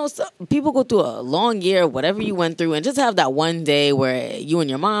 because people go through a long year, whatever you went through, and just have that one day where you and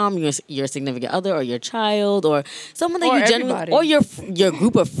your mom, your significant other, or your child, or someone that you genuinely, or your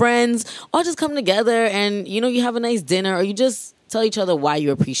group of friends, all just come together and you have a nice dinner, or you just tell each other why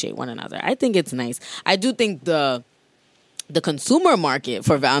you appreciate one another. I think it's nice. I do think the consumer market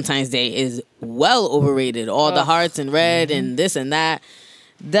for Valentine's Day is well overrated. All the hearts and red and this and that.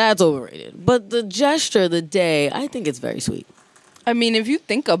 That's overrated. But the gesture, the day, I think it's very sweet. I mean, if you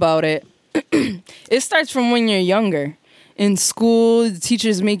think about it, it starts from when you're younger. In school, the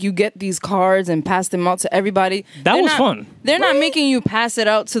teachers make you get these cards and pass them out to everybody. That was fun. They're not making you pass it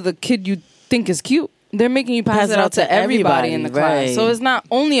out to the kid you think is cute. They're making you pass it out to everybody in the class. So it's not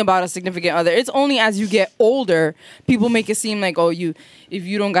only about a significant other. It's only as you get older, people make it seem like, if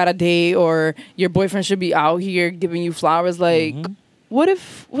you don't got a date, or your boyfriend should be out here giving you flowers. Like, what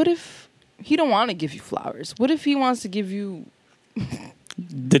if he don't want to give you flowers? What if he wants to give you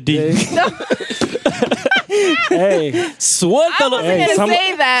the D? Hey, say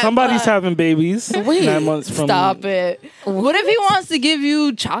that. Somebody's having babies. 9 months from. Stop it. What if he wants to give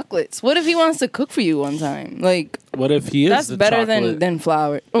you chocolates? What if he wants to cook for you one time? Like, what if he is? That's the better chocolate? than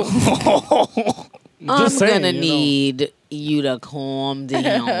flowers. I'm gonna need you to calm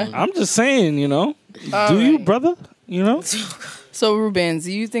down. I'm just saying, do you, brother? So, Ruben,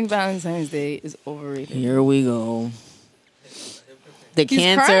 do you think Valentine's Day is overrated? Here we go. The He's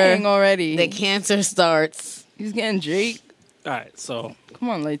cancer crying already. The cancer starts. He's getting Drake. All right, so Come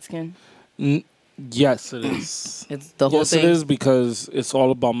on, light skin. yes, it is. It's the whole thing. Yes, it is, because it's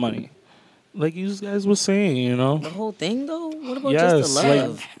all about money. Like you guys were saying, The whole thing, though. What about Yes, just the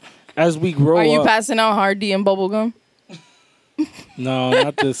love? like, as we grow Are up. you passing out hard D and bubblegum? No,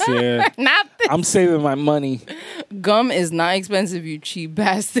 not this year. Not this. I'm saving my money. Gum is not expensive, you cheap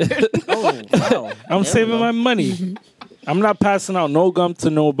bastard. Oh, wow. I'm saving my money. I'm not passing out no gum to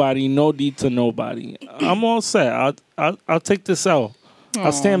nobody, no D to nobody. I'm all set. I'll take this L.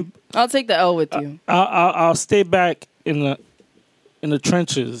 I'll stand. I'll take the L with you. I'll stay back in the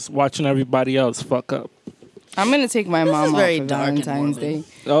trenches, watching everybody else fuck up. I'm gonna take my mom is off very for dark and Valentine's morbid.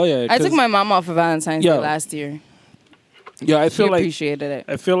 Day. Oh yeah, I took my mom off for Valentine's Day last year. Yeah, I She feel like appreciated it.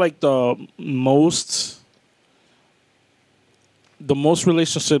 I feel like the most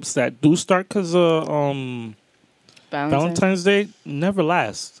relationships that do start because of Valentine's Day never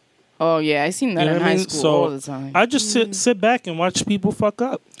last. Oh yeah, I seen that You know in what I high mean? school So all the time. I just sit back and watch people fuck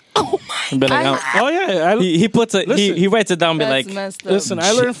up. And be like, Oh yeah, he puts it. Listen. He writes it down. And be That's like, messed up. listen.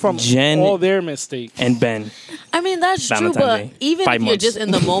 I learned from Jen- all their mistakes. and Ben. I mean, that's true, Valentine's but Day. even 5 if you're months. just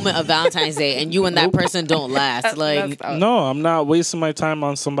in the moment of Valentine's Day and you and that person don't last, like, No, I'm not wasting my time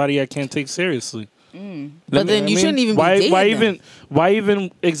on somebody I can't take seriously. but then you shouldn't even be why dating them.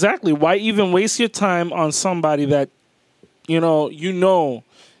 why even waste your time on somebody that you know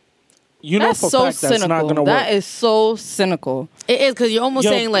That's for a so fact that's not cynical. gonna That work. is so cynical. It is because you're almost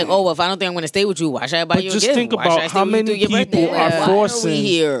Yo, saying like, oh, well, if I don't think I'm going to stay with you, why should I buy But you a just gift? think Why should I about stay how with you through many your people birthday? are Why are we forcing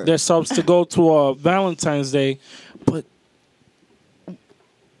here? themselves to go to a Valentine's Day, but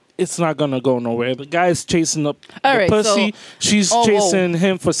it's not gonna go nowhere. The guy's chasing up All the right, pussy. so- She's whoa. chasing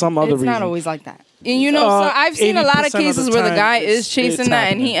him for some other It's reason. not always like that. And you know, so I've seen a lot 80% of of the cases where the time, guy it's- is chasing it's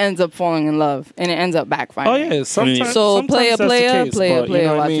that and he happening. ends up falling in love and it ends up backfiring. Oh yeah, sometimes. So sometimes player, that's the player, case, player, but, you player, know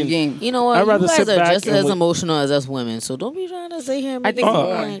what I watch mean? your game. You know what? I'd You rather guys sit are back just and as wait. emotional as us women, so don't be trying to sit here and I make think it more.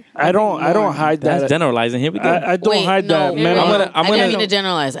 like- I don't hide That's that. generalizing. Here we go. I don't Wait, hide no, that. Men I'm are- gonna- I didn't gonna- mean to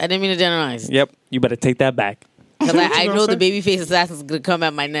generalize. I didn't mean to generalize. Yep. You better take that back. Because I gonna know say? the babyface assassin's going to come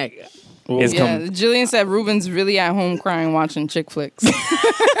at my neck. It's Yeah, coming. Jillian said Ruben's really at home crying watching chick flicks.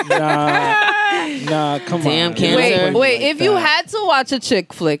 Nah, come Damn, on. cancer. Wait, if you had to watch a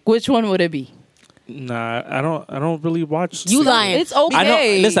chick flick, which one would it be? Nah, I don't really watch. You lying. It's okay. I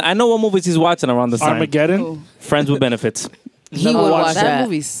know. Listen, I know what movies he's watching around this time. Armageddon. Oh. Friends with Benefits. He Never would watched watch that that.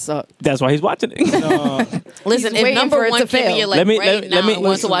 movie sucked. That's why he's watching it. Listen, He's if waiting number for it one to came in fail. your life Let me- right let now me- and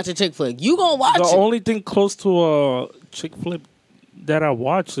wants to watch a chick flick, you gonna watch The it. only thing close to a chick flick that I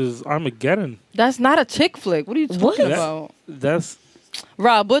watch is Armageddon. That's not a chick flick. What are you talking What? about? That's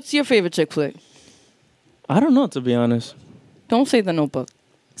Rob, what's your favorite chick flick? I don't know, to be honest. Don't say The Notebook.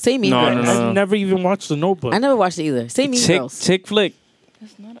 Say Mean No, Girls. no, no. I never even watched The Notebook. I never watched it either. Say Mean Girls. Chick flick.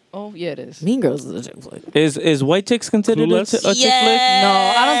 That's not. Oh yeah, it is. Mean Girls is a chick flick. Is White Chicks considered a, Clueless? chick flick?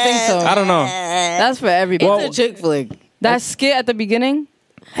 No, I don't think so. I don't know. That's for everybody. It's a chick flick. That skit at the beginning.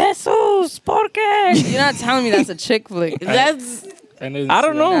 Jesus, porque? You're not telling me that's a chick flick. That's And it's, I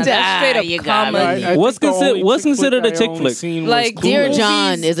don't know. Nah, that's straight up you got me. comedy. I What's think the only what's chick considered flick a chick I only flick? seen was Like Dear Clueless.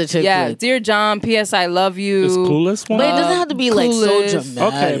 John is a chick Yeah, flick. Dear John, P.S. I love you. Is Clueless one? But it doesn't have to be like so Clueless.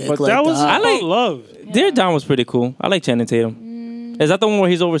 dramatic. Okay, but like that was I like- about love. Dear John was pretty cool. I like Channing Tatum. Is that the one where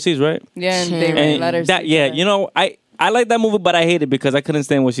he's overseas, right? Yeah, and they And write And letters. that, to yeah, each you know, I like that movie, but I hate it because I couldn't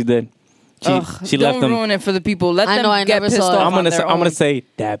stand what she did. She other. she Don't left him. ruin it for the people. Let I them know, I get never pissed saw it. off. I'm gonna say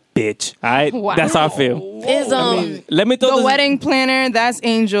that bitch. All right, Wow. that's how I feel. Is Let me throw The this. Wedding Planner. That's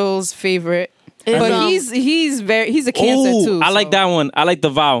Angel's favorite. Is, But he's a cancer Ooh, too. I like so- that one. I like The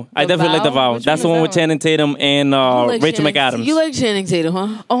Vow. I The definitely like The Vow? Vow. Which That's the one one is with that Channing Tatum and You like Rachel Channing- McAdams. You like Channing Tatum,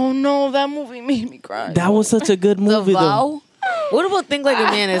 huh? Oh no, that movie made me cry. That was such a good The movie, though. Vow? What about Think Like a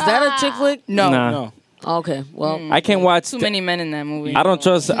Man? Is that a chick flick? No, Nah. No. Okay, well, I can't watch. too many men in that movie. I don't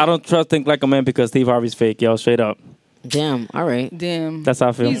trust Think Like a Man because Steve Harvey's fake, yo. Straight up. damn, all right. Damn, That's how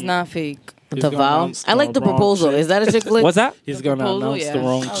I feel. he's not fake. He's The gonna Vow? announce I like The wrong Proposal. chick. Is that a chick flick? What's that? He's gonna Proposal, announce yeah. the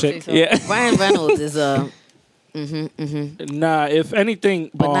wrong I would say chick. so. Yeah. Ryan Reynolds is Nah, if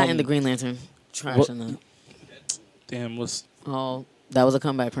anything, but not in the Green Lantern. Trash what- in that. Damn, Oh, that was a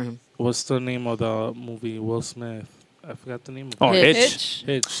comeback for him. what's the name of the movie? Will Smith. I forgot the name of Oh, it. Hitch.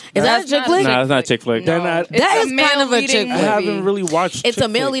 Hitch. Is that a That's chick not flick? Nah, that's not a chick flick. Then I- It's That a is kind of a male-leading chick I movie. haven't really watched. It's chick a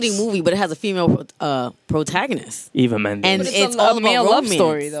male flicks. leading movie, but it has a female protagonist. Eva Mendes. And But it's a all about male love romance.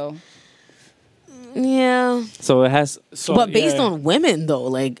 story though. Yeah, So it has. So, but based yeah. on women though,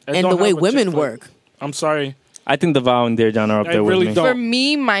 like I and don't the way have a chick women flick. work. I'm sorry. I think The Vow and Dear John are up I there really with me. don't. For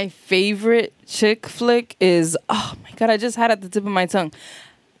me, my favorite chick flick is oh my god, I just had it at the tip of my tongue.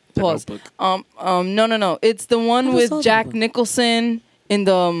 Pause. Notebook. No. It's the one Never saw with that Jack one. Nicholson in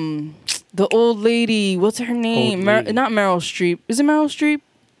the old lady. What's her name? lady. Not Meryl Streep. Is it Meryl Streep?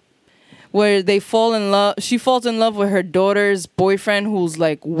 Where they fall in love. She falls in love with her daughter's boyfriend, who's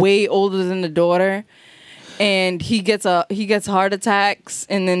like way older than the daughter, and he gets heart attacks,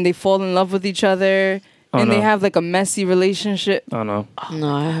 and then they fall in love with each other, Oh, and they no. have like a messy relationship. Oh no,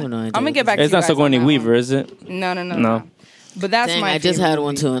 No, I have no idea. I'm gonna get back to it's you not guys Sigourney on that Weaver, one. is it? No. But that's Dang, my I just favorite had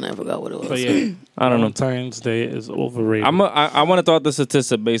one movie. too, and I forgot what it was. But yeah, I don't know. Valentine's Day is overrated. I want to throw out the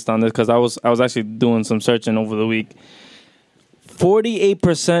statistic based on this because I was actually doing some searching over the week.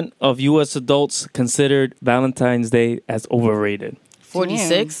 48% of U.S. adults considered Valentine's Day as overrated,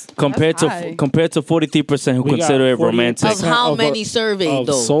 46 compared That's high. to 43% who We got consider it 48% romantic. of how of a- many surveyed of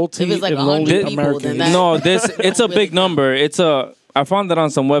though? salty If it's like and 100 lonely people, then Americans. that, No, it's a big number. I found it on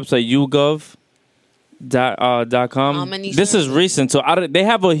some website, YouGov. .com. How many This is surveys? recent, so they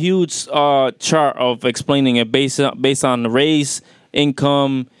have a huge chart of explaining it based on race,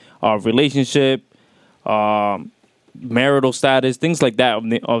 income, relationship, marital status, things like that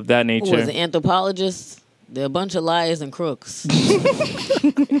of that Who nature. was an anthropologist? They're a bunch of liars and crooks.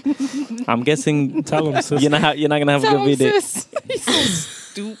 I'm guessing Tell him, sis. you're not gonna have a Tell good him, video. sis. He's so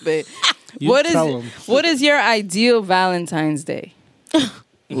stupid. You What tell is him. what is your ideal Valentine's Day?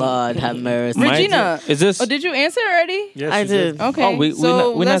 Lord have mercy. Mine- Regina, is this? Oh, did you answer already? Yes, I you did. Okay, Oh, we so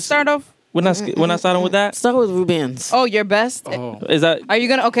not- we're let's not- start off. We're not starting with that. Start with Rubens. Oh, your best. Oh. Is that? Are you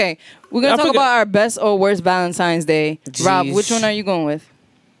gonna? Okay, we're gonna I talk forget- about our best or worst Valentine's Day. Rob, Jeez. which one are you going with?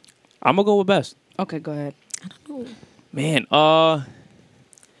 I'm gonna go with best. Okay, go ahead. Man,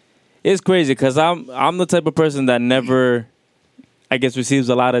 it's crazy because I'm the type of person that never, I guess, receives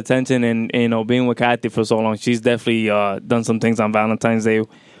a lot of attention. And being with Kathy for so long, she's definitely done some things on Valentine's Day.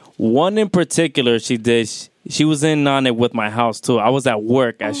 One in particular, she did. She was in on it with my house too. I was at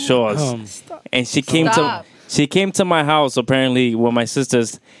work at Shaw's, and she came Stop. to my house apparently with my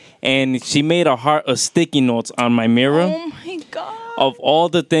sisters, and she made a heart of sticky notes on my mirror Oh my god! of all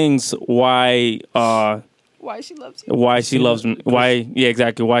the things why Why she loves you? why she loves me. Why? Yeah,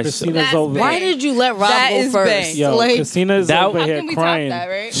 exactly. Why? Christina's That's over. Why did you let Rob That go is first? bang. Yo, Like, Christina's That- over How here can we crying. top that,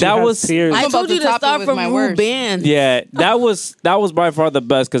 right? She That has was- tears. I I'm about told you to to top it start with from my worst. Rubens. Yeah, that was by far the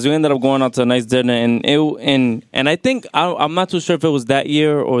best because we ended up going out to a nice dinner, and I think I'm not too sure if it was that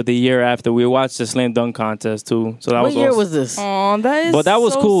year or the year after we watched the slam dunk contest too. So that What was year awesome. was this? Oh, that is. But that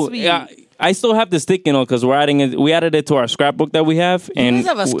was so cool. Sweet. Yeah, I still have the sticky note because we added it to our scrapbook that we have. You And guys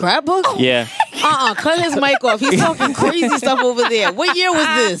have a scrapbook? Yeah, Cut his mic off. He's talking crazy stuff over there. What year was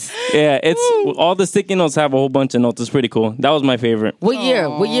this? yeah. It's all the sticky notes have a whole bunch of notes. It's pretty cool. That was my favorite. What year?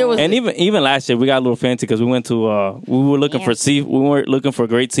 What year was And it? even last year we got a little fancy because we went to we were looking for we were looking for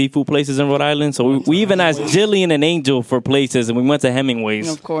great seafood places in Rhode Island. So we even asked Jillian and Angel for places, and we went to Hemingway's.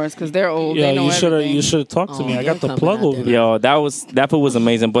 Of course, because they're old. Yo, they know you should have everything. talked to me. I you're got the coming plug out over there. there. Yo, that food was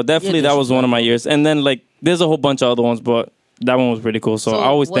amazing. But definitely that was one of my years. And then like there's a whole bunch of other ones, but that one was pretty cool. So I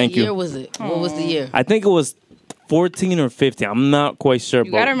always thank What year you. was it? What was the year? I think it was 14 or 15. I'm not quite sure.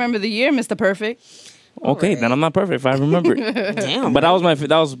 You but gotta remember the year, Mr. Perfect. okay, then I'm not perfect if I remember it. Damn. But that was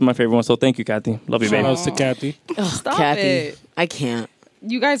my favorite one. So thank you, Kathy. Love you, Shout baby. outs to Kathy. Stop Kathy, it. I can't.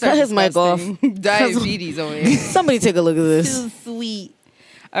 You guys are Cut his mic disgusting. Diabetes over here. Somebody take a look at this. Too sweet.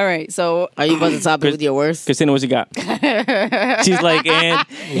 All right, so Are you about to top it with your worst? Christina, what you got? She's like, and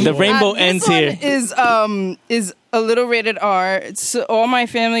the rainbow ends this here. one is a little rated R. So all my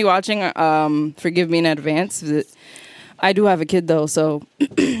family watching, forgive me in advance. I do have a kid though, so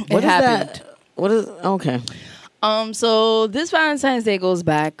it What is happened. that? What is okay? So this Valentine's Day goes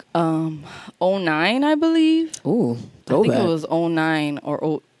back 09, I believe. Ooh, I think throwback. it was 09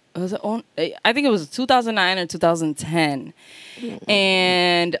 or was it I think it was 2009 or 2010.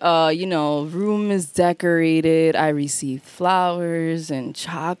 And room is decorated. I received flowers and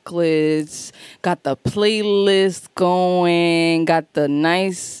chocolates. Got the playlist going. Got the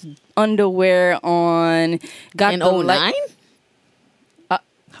nice underwear on. Got In the 09?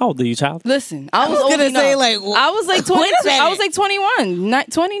 How old are you, child? Listen, I was, was old gonna say, enough. like, I was like 20. wait a minute. I was like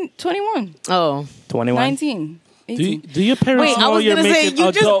 21. 21. Oh, 21. 19. 18. Do your parents wait. I know was you're gonna say making you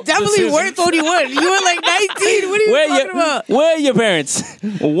just adult definitely decisions? weren't 21. You were like 19. What are you talking about? Where are your parents?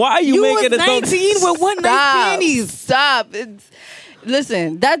 Why are you, You making was adult 19 with what nice panties? Stop.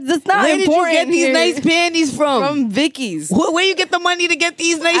 Listen, that's not Where did you important get these here. nice panties from? From Vicky's. Where you get the money to get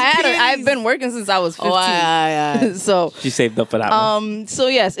these nice panties? I've been working since I was 15. Oh, aye. So, She saved up for that one. so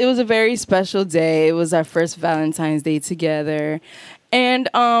yes, it was a very special day. It was our first Valentine's Day together. And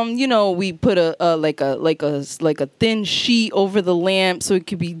we put a thin sheet over the lamp so it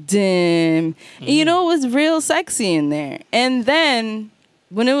could be dim. And, it was real sexy in there. And then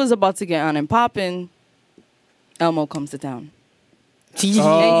when it was about to get on and popping, Elmo comes to town. And you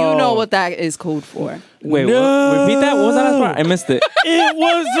know what that is code for. Wait, No. what? Repeat that? What was that last part? I missed it. It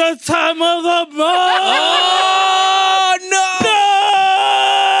was the time of the month. Oh,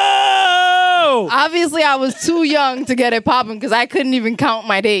 no! Obviously, I was too young to get it popping because I couldn't even count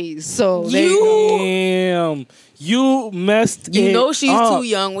my days. So there you go. Damn. You messed You it know she's up. too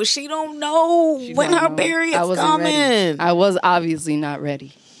young. Well, she don't know when her I period's wasn't coming. ready. I was obviously not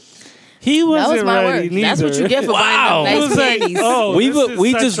ready. He wasn't was my ready word. neither. That's what you get for Wow. buying It them was nice like, panties. oh, We- this is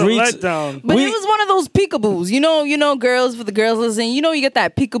we such just a reached- letdown. But it was one of those peekaboos. You know, girls, for the girls listening, you get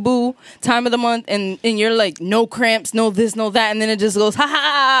that peekaboo time of the month and you're like, no cramps, no this, no that. And then it just goes, ha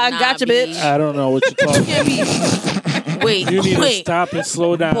ha, Nah, gotcha, B. bitch. I don't know what you're talking Can't about. be. Wait, You need to wait. stop and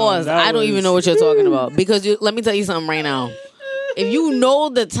slow down. Pause. That I don't even was- know what you're talking about because let me tell you something right now. If you know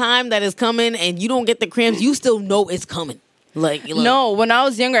the time that is coming and you don't get the cramps, you still know it's coming. Like No, when I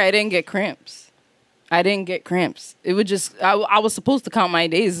was younger, I didn't get cramps. I didn't get cramps. It would just, I was supposed to count my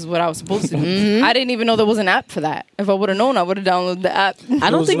days is what I was supposed to do. I didn't even know there was an app for that. If I would have known, I would have downloaded the app. I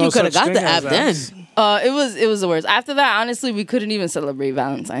don't think no you could have such got the thing app as then. apps. It was the worst. After that, honestly, we couldn't even celebrate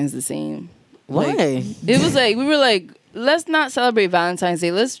Valentine's the same. Why? Like, it was like, we were like, let's not celebrate Valentine's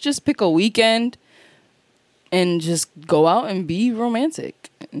Day. Let's just pick a weekend and just go out and be romantic.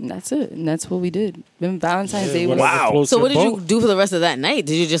 And that's it. And that's what we did. Then Valentine's Day was... Wow. So what did you do for the rest of that night?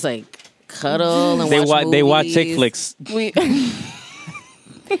 Did you just like cuddle and watch movies? They watch chick flicks. We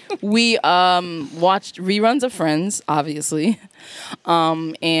we watched reruns of Friends, obviously,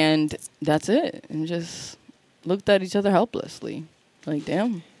 and that's it. And just looked at each other helplessly, like,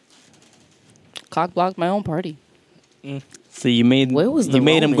 damn, cock blocked my own party. So you made Where was the you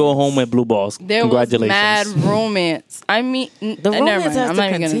made him go romance? home with blue balls. There Congratulations. was mad romance. I mean, The never romance mind. has I'm to not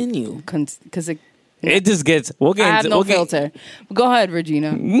even continue. gonna because It just gets. We'll get I have into, no we'll get- filter. Go ahead,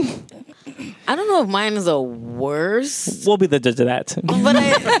 Regina. I don't know if mine is a worse, We'll be the judge of that. but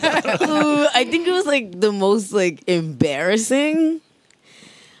I think it was like the most like embarrassing.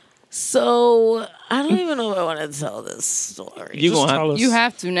 So I don't even know if I want to tell this story. You Just gonna tell have, us. You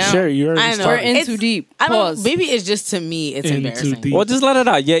have to now. Sure, you already I know. We're started. in It's- too deep. I don't. Pause. Maybe it's just to me. It's In too embarrassing. deep. well, just let it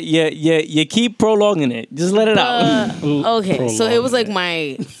out. You keep prolonging it. Just let it out. Ooh, Okay, so it was like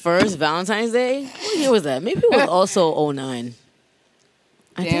prolonged. my first Valentine's Day. What year was that? Maybe it was also 09.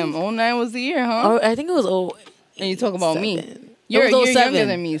 I Damn, think, 09 was the year, huh? or I think it was 08. And you talk about me. It You're was younger 07.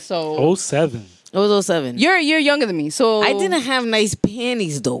 than me, so 07. It was 07. you're younger than me. So I didn't have nice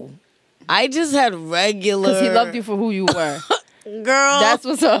panties though. I just had regular. because he loved you for who you were. girl. That's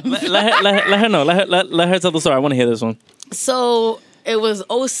what's up. let her know. Let her tell the story. I want to hear this one. So it was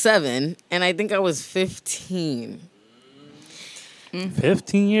 07, and I think I was 15.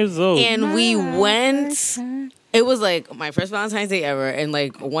 15 years old. And we went. It was like my first Valentine's Day ever, and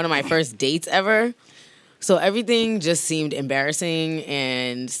like one of my first dates ever. So everything just seemed embarrassing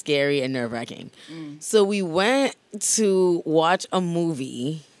and scary and nerve wracking. So we went to watch a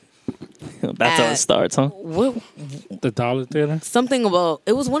movie. That's how it starts, huh? What, The Dollar Theater. something about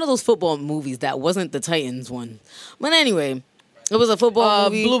it was one of those football movies that wasn't the Titans one. But anyway, it was a football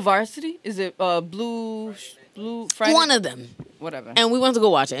movie. Blue Varsity? Is it Blue Friday? One of them. Whatever. And we went to go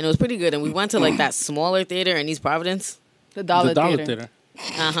watch it, and it was pretty good. And we went to like that smaller theater in East Providence. The Dollar The Dollar Theater.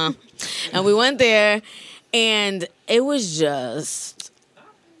 Theater. And we went there, and it was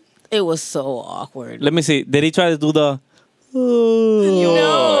so awkward. Let me see. Did he try to do the?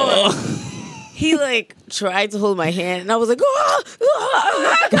 No. He like tried to hold my hand, and I was like,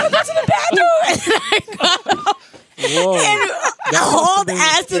 I gotta go to the bathroom. And I got up Whoa. and hauled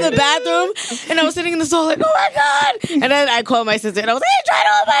ass to the bathroom, and I was sitting in the stall like, oh my God. And then I called my sister, and I was like, hey, try to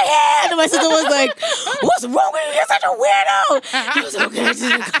hold my hand. And my sister was like, what's wrong with you? You're such a weirdo. I was like, okay,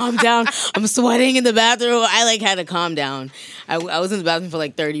 just calm down. I'm sweating in the bathroom. I like had to calm down. I was in the bathroom for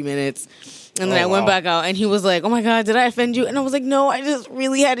like 30 minutes. And then I went back out, and he was like, oh my God, did I offend you? And I was like, no, I just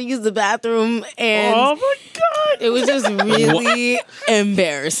really had to use the bathroom. And Oh my God. it was just really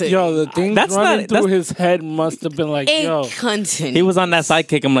embarrassing. Yo, the things That's running not- through that's- his head must have been like, It yo. continued. He was on that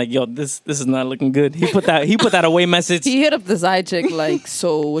sidekick. I'm like, yo, this is not looking good. He put that away message. He hit up the side chick like,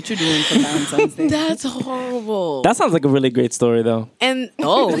 so what you doing for Valentine's Day? That's horrible. That sounds like a really great story, though. And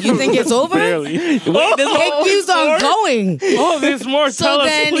you think it's over? Barely. Wait, there's It keeps on going. Oh, there's more. So Tell us,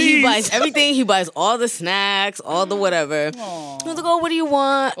 then please. he buys everything. He buys all the snacks, all the whatever. He was like, oh, what do you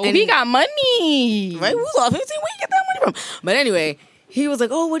want? Oh, we got money. right? Who's off 15? Where you get that money from? But anyway, he was like,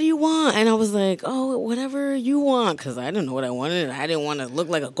 oh, what do you want? And I was like, oh, whatever you want. Because I didn't know what I wanted. And I didn't want to look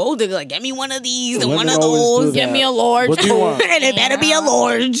like a gold digger. Like, get me one of these and Women one of always do those. that. Get me a large. What do you want? And it better be a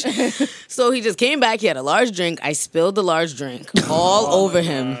large. So he just came back. He had a large drink. I spilled the large drink all over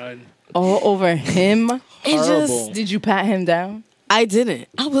him. All over him. It Horrible. just, Did you pat him down? I didn't.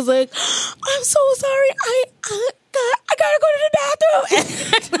 I was like, I'm so sorry. I gotta go to the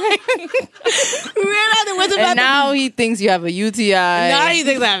bathroom. And ran out and went to the And bathroom. now he thinks you have a UTI. Now he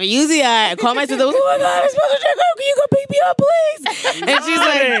thinks I have a UTI. I called my sister. I was like, oh my God, I'm supposed to check out. Can you go pick me up,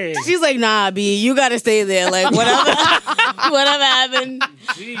 please? And she's like, nah, B, you gotta stay there. Like whatever happened,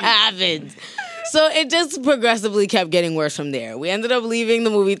 happened. So it just progressively kept getting worse from there. We ended up leaving the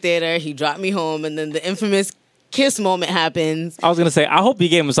movie theater. He dropped me home, and then the infamous kiss moment happens. I was gonna say, I hope you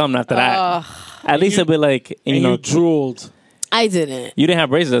gave him something after that. At least it'll be like, And you know, you drooled. I didn't. you didn't have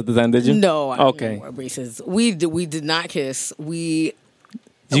braces at the time, did you? No, I Okay. didn't wear braces. We did not kiss. Did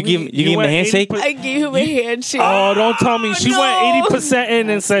you give him a went handshake? 80%. I gave him a handshake. Oh, don't tell me. She no. went 80% in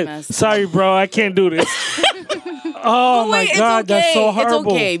and said, messed up. sorry, bro, I can't do this. Oh, Wait, my God, that's so horrible. It's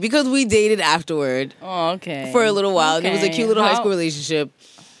okay because we dated afterward Oh, okay. for a little while. And it was a Okay. cute little high How- school relationship.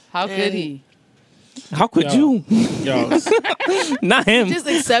 How could he? How could Yo. you? Yo, Not him. Just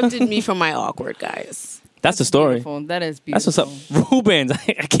accepted me for my awkward, guys. That's the story. Beautiful. That is That's beautiful. what's up. Rubens,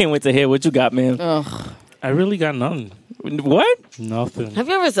 I can't wait to hear what you got, man. Ugh. I really got nothing. What? Nothing. Have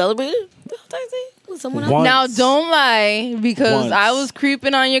you ever celebrated Valentine's Day with someone else? Once. Now don't lie, because Once. I was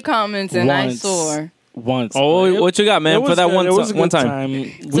creeping on your comments and I Once. saw. Once. Oh, It- what you got, man, it for was that good. one It was a one good time?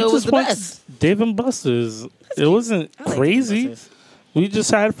 We So it was just the went best. Dave and Buster's. It wasn't I like crazy. Buster's. We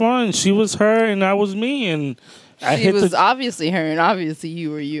just had fun. She was her and I was me, and I She hit was the obviously her, and obviously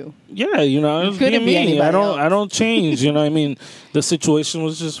you were you. yeah. You know, it was couldn't being be me. I anybody don't. I else. don't change. You know, what I mean, the situation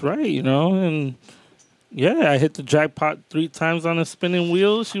was just right. You know, and yeah, I hit the jackpot 3 times on a spinning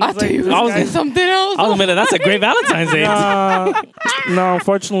wheel. She was I like, thought you "This was guy- saying something else. I was admit that's a great Valentine's Day. No,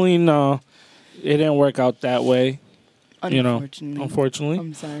 unfortunately, no. It didn't work out that way. You know, Unfortunately. unfortunately.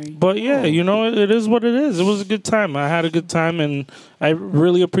 I'm sorry. But yeah, you know, it is what it is. It was a good time. I had a good time, and I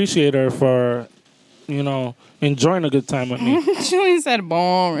really appreciate her for, you know, enjoying a good time with me. She only said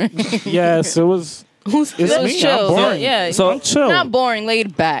boring. Yes, it was. It's It was me. chill. I'm boring. Yeah, So- I'm chill. not boring,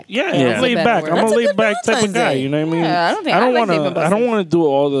 laid back. Yeah, Yeah. I'm laid That's a back. better I'm word. a That's a laid good back type of Valentine's guy. Day. You know what I mean? Yeah, I don't think- I don't like want David to. I Buster's. don't want to do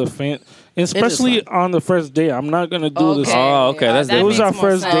all the especially on the first day. I'm not gonna do this. Oh, okay, that's that It was different. our makes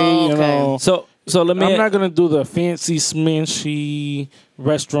more first sense. day. You Okay. know. So let me. I'm not gonna do the fancy smanchy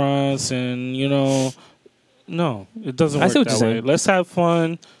restaurants and no, it doesn't I work see what that you're way. saying. Let's have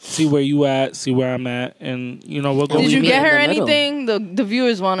fun, see where you at, see where I'm at, and we'll go. Did Did you meet get in her the middle. anything? The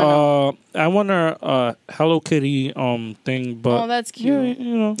viewers want to know. I want her Hello Kitty thing, but Oh, that's cute.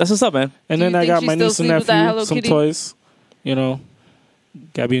 yeah, That's what's up, man. And Do then you I think got she my still niece and sleep with that nephew Hello some Kitty? toys.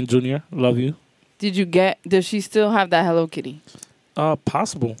 Gabby and Junior, love you. Does she still have that Hello Kitty?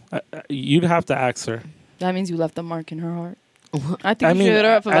 Possible. You'd have to ask her. That means you left a mark in her heart. I think I you mean, should hit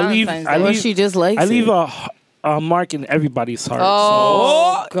her up for I leave- Valentine's I Day. Or leave- she just likes I leave it. a mark in everybody's heart.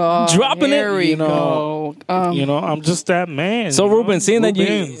 Oh, Oh, God. dropping it, Here we you know. go. So, I'm just that man. So you know? Ruben, seeing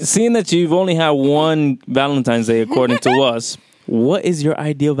that you've only had one Valentine's Day according to us, what is your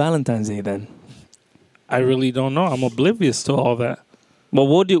ideal Valentine's Day then? I really don't know. I'm oblivious to all that.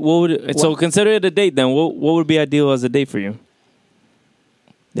 Well, so consider it a date then. What would be ideal as a date for you?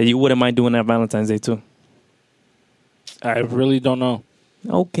 That you wouldn't mind doing that Valentine's Day too. I really don't know.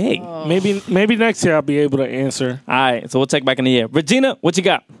 Okay. Maybe next year I'll be able to answer. All right. So we'll check back in the year. Regina, what you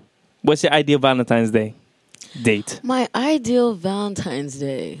got? What's your ideal Valentine's Day date? My ideal Valentine's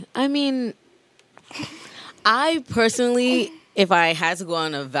Day. I mean, I personally, if I had to go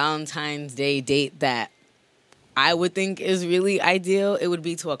on a Valentine's Day date that I would think is really ideal, it would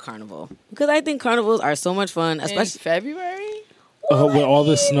be to a carnival. Because I think carnivals are so much fun, In especially. February? With all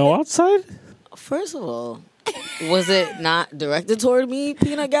the snow outside? First of all, was it not directed toward me,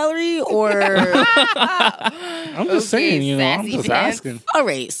 Peanut Gallery? Or. I'm just saying, I'm sassy just pants. asking. All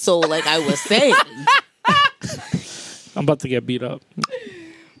right, so like I was saying I'm about to get beat up.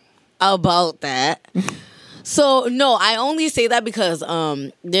 about that. So no, I only say that because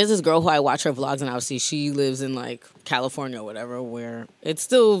there's this girl who I watch her vlogs, and obviously she lives in like California or whatever, where it's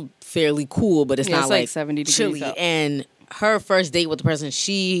still fairly cool, but it's Yeah, not it's like like 70 degrees chilly. out. And her first date with the person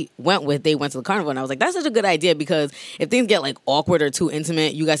she went with, they went to the carnival, and I was like, that's such a good idea, because if things get like awkward or too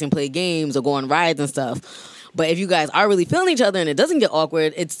intimate, you guys can play games or go on rides and stuff. But if you guys are really feeling each other and it doesn't get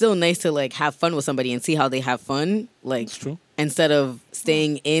awkward, it's still nice to like have fun with somebody and see how they have fun. Like, It's true. instead of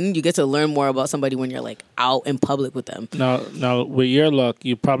staying in, you get to learn more about somebody when you're like out in public with them. Now, with your luck,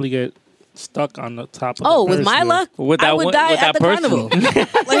 you probably get stuck on the top of Oh, the with my Ferris wheel. luck, With I that would one- die with at that the person.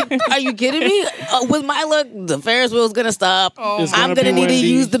 carnival. Like, are you kidding me? With my luck, the Ferris wheel's gonna stop. It's I'm gonna gonna be need to windy.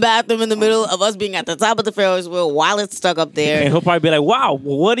 use the bathroom in the middle of us being at the top of the Ferris wheel while it's stuck up And there. he'll probably be like, wow,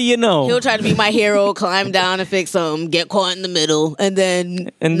 what do you know? He'll try to be my hero, climb down and fix something, get caught in the middle, and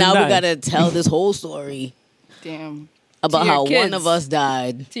then And now die. we gotta tell this whole story Damn. about To your how one kids. of us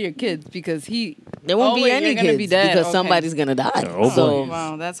died. To your kids, because There won't Oh, be wait, any you're gonna kids be dead. because Okay. somebody's gonna die. Oh, so boy.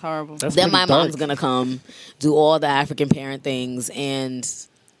 wow, that's horrible. That's then my pretty dark. mom's gonna come, do all the African parent things, and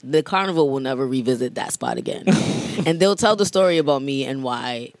the carnival will never revisit that spot again. And they'll tell the story about me and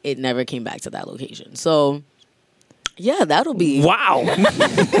why it never came back to that location. So yeah, that'll be Wow.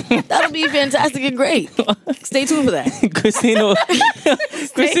 fantastic and great. Stay tuned for that.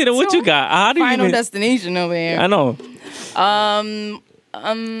 Christina, what you got? How do you Final even... destination over here. I know. I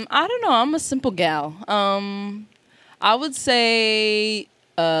don't know. I'm a simple gal. I would say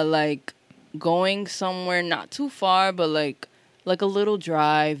like going somewhere not too far, but like a little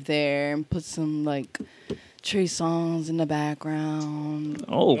drive there and put some like Trey songs in the background.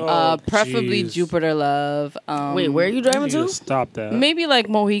 Oh. Preferably jeez. Jupiter Love. Wait, where are you You driving need to to? stop that. Maybe like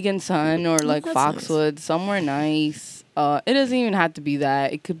Mohegan Sun or like that's nice. Foxwood, somewhere nice. It doesn't even have to be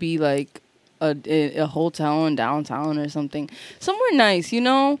that. It could be like a hotel in downtown or something, somewhere nice, you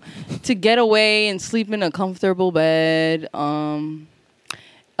know, to get away and sleep in a comfortable bed,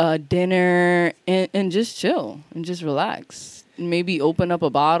 dinner, and just chill and just relax. Maybe open up a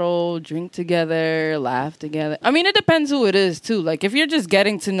bottle, drink together, laugh together. I mean, it depends who it is too. Like if you're just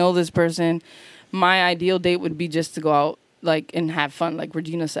getting to know this person, my ideal date would be just to go out like and have fun, like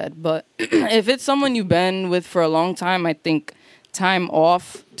Regina said. But if it's someone you've been with for a long time, I think time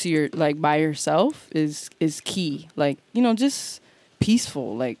off to your like by yourself is key. Like, you know, just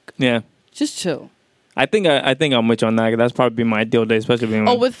peaceful, like just chill. I think I'm with you on that. 'Cause that's probably my ideal day, especially being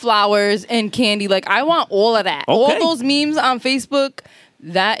with flowers and candy. Like I want all of that. Okay. All those memes on Facebook.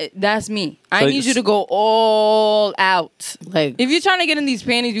 That's me. I need you to go all out. Like if you're trying to get in these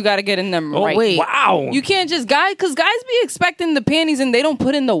panties, you got to get in them right. Wait. Wow. You can't just because guys be expecting the panties and they don't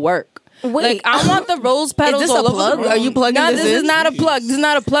put in the work. Wait. Like I want the rose petals. Is this all a over plug? the room. Are you plugging No, this this in? is not a plug. This is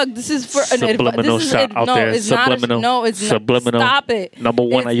not a plug. This is for Subliminal shot out there. It's Subliminal. Not it's Subliminal. Not. Stop it. Number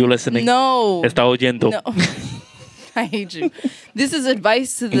one, are you listening? No. Está oyendo. No. I hate you. This is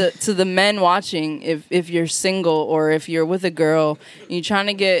advice to the men watching. If you're single or if you're with a girl and you're trying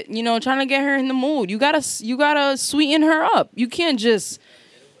to get her in the mood, you gotta sweeten her up. You can't just,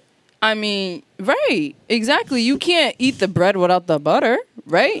 I mean, right? Exactly. You can't eat the bread without the butter,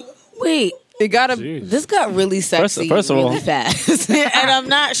 right? Wait. It gotta. This got really sexy First of all, really fast, and I'm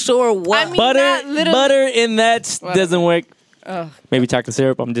not sure what. I mean, butter in that doesn't work. Ugh. Maybe chocolate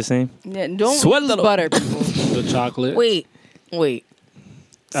syrup. I'm just saying. Yeah, don't Suéltalo. use butter, people. The chocolate. Wait.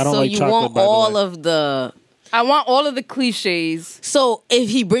 I don't so like you chocolate, want by the all way. of the. I want all of the cliches. So if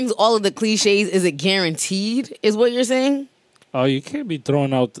he brings all of the cliches, is it guaranteed? Is what you're saying? Oh, you can't be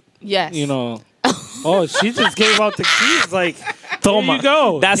throwing out. Yes. You know. Oh, she just gave out the keys. Like, Toma. here you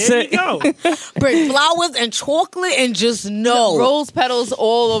go. That's Here it. You go. Bring flowers and chocolate and just no. Rose petals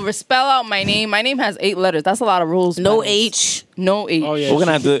all over. Spell out my name. My name has 8 letters. That's a lot of rose. No petals. H. No H. Oh, yeah. You're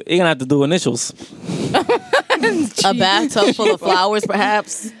gonna have to do initials. A bathtub full of flowers,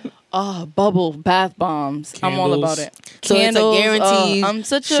 perhaps. Bubble bath bombs. I'm all Candles. about it. So Candles, it's a guaranteed, I'm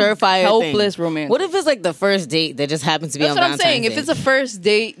such a surefire helpless thing. romantic. What if it's like the first date that just happens to be That's on what I'm Valentine's saying. Day? If it's a first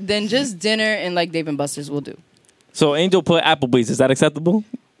date, then just dinner and like Dave and Buster's will do. So Angel put Applebee's. Is that acceptable?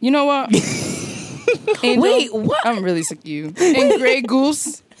 You know what? Angel, Wait, what? I'm really sick of you. And Grey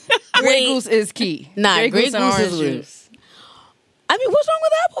Goose. Grey Goose is key. Nah, Grey and Goose orange is weird. juice. I mean, what's wrong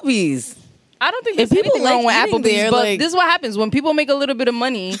with Applebee's? I don't think If there's people anything wrong with like eating Applebee's, there, but like- this is what happens when people make a little bit of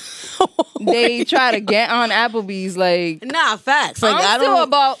money. They try to get on Applebee's. Like, Nah, facts. Like I'm I still don't.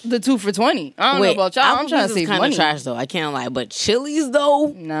 about the 2 for $20. I don't know about y'all. I'm trying to save kind money. of trash though. I can't lie, but Chili's though,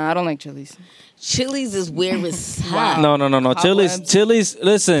 Nah, I don't like Chili's. Chili's is where it's Wow. at. No. Chili's.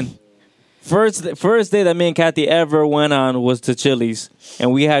 Listen, first day that me and Kathy ever went on was to Chili's,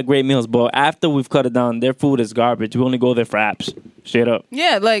 and we had great meals. But after we've cut it down, their food is garbage. We only go there for apps. Straight up.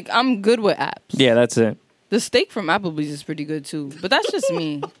 Yeah, like I'm good with apps. Yeah, that's it. The steak from Applebee's is pretty good too, but that's just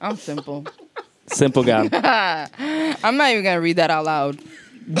me. I'm simple. Simple guy. I'm not even gonna read that out loud.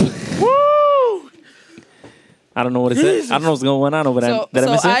 I don't know what it said. I don't know what's going on over there. So, Did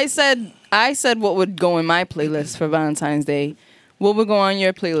I miss it? I said what would go in my playlist for Valentine's Day. What would go on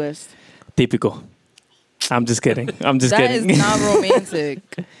your playlist? Typical. I'm just kidding. I'm just That kidding. is not romantic.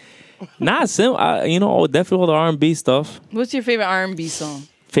 Not simple. Definitely all the R&B stuff. What's your favorite R&B song?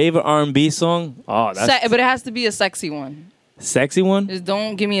 Favorite R&B song? Oh, that's But it has to be a sexy one. sexy one. Just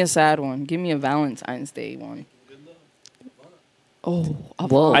don't give me a sad one. Give me a Valentine's Day one. Oh,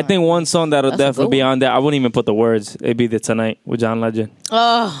 Whoa. I think one song that'll That's a definitely good be one. on there. I wouldn't even put the words. It'd be the Tonight with John Legend.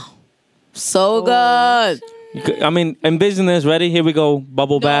 Oh, so good. Envision this. Ready? Here we go.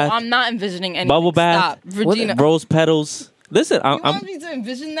 Bubble no, bath. I'm not envisioning anything. Bubble bath. Stop, Regina. Rose petals. Listen, You want me to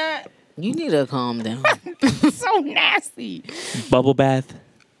envision that? You need to calm down. It's so nasty. bubble bath.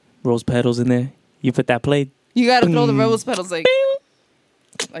 Rose petals in there. You put that plate. You gotta throw the rose petals like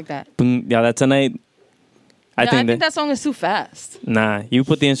that. Boom. Yeah, that Tonight. I think that song is too fast. Nah, you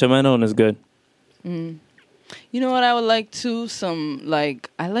put the instrumental and it's good. You know what I would like too?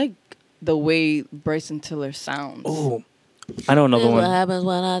 I like the way Bryson Tiller sounds. Oh, I know another What one. happens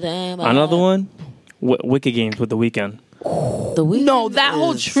when I think about Another one. Wicked Games with The Weeknd. The weekend No, that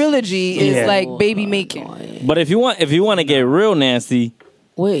whole trilogy is Yeah. like baby making. But if you want to get real nasty,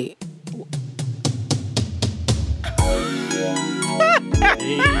 Wait. What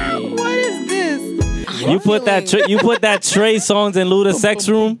is this? you put that Trey Songz and Luda Sex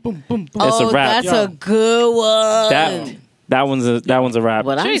Room. It's a rap. That's a good one. That one's a rap.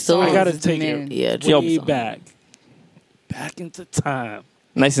 But I'm Trey so Songz I gotta is the take man. it yeah. Yo, way back into time.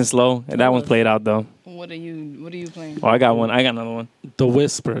 Nice and slow. And that one's played out though. What are you playing? Oh, I got one. I got another one. The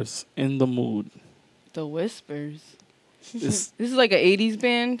Whispers, In the Mood. The Whispers. It's, This is like an 80s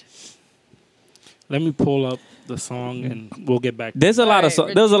band. let me pull up the song and we'll get back. There's a lot of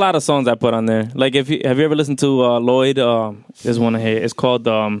Alright, there's a lot of songs I put on there. Like have you ever listened to Lloyd? There's one here. It's called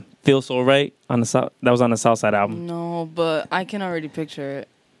 "Feel So Right" on the south. That was on the Southside album. No, but I can already picture it.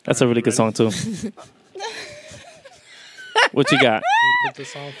 That's a really good song too. What you got? Can you put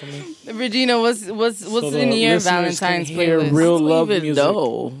this on for me? Regina, what's So in the your listeners can Valentine's hear playlist? real I don't love even music.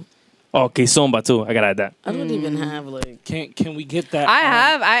 know. Okay, Somba too. I gotta add that. I don't even have like. Can we get that?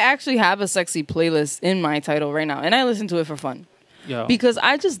 I actually have a sexy playlist in my title right now, and I listen to it for fun Yo. because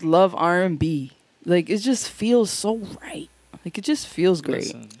I just love R&B. Like it just feels so right. Like it just feels great.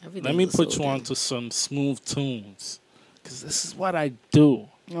 Listen, Everything let me is put so you good. on to some smooth tunes, because this is what I do.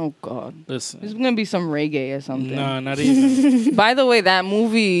 Oh God, there's Listen, gonna be some reggae or something. nah, not even. By the way, that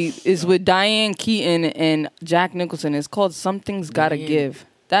movie is with Diane Keaton and Jack Nicholson. It's called Something's Gotta Diane. Give.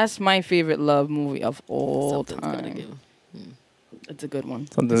 That's my favorite love movie of all Something's time. gotta give. It's a good one.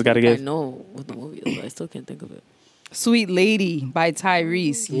 Something's gotta I give. know what the movie is, but I still can't think of it. Sweet Lady by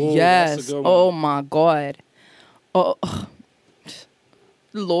Tyrese. Ooh, that's Yes. a good one. Oh my God. Oh,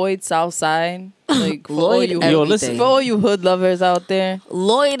 Lloyd Southside. Like for all Lloyd, you Yo, listen. for all you hood lovers out there.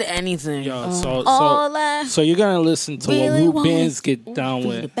 Lloyd, anything. Yo, All I so you're gonna listen to really what Rude want Bands is get down for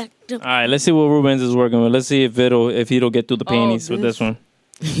with. the back jump. All right, let's see what Rubens is working with. Let's see if he'll get through the panties with this one.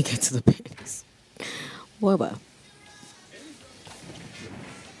 You get to the panties. What about?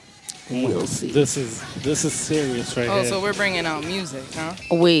 We'll see. This is serious right Oh, here. so we're bringing out music, huh?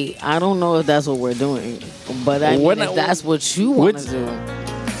 Wait, I don't know if that's what we're doing, but I mean, When if I- that's what you want Which- to do.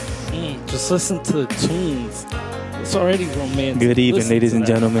 Just listen to the tunes. It's already romantic. Good evening, Listen ladies to and that.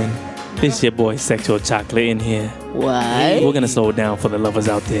 gentlemen. This your boy Sexual Chocolate in here. What? We're gonna slow it down for the lovers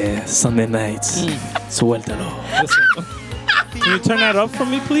out there. Sunday nights. Suéltalo. Listen. Can you turn that up for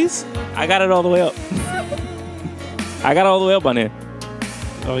me, please? I got it all the way up. I got it all the way up on here.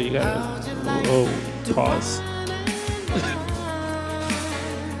 Oh, you got it. Oh, pause.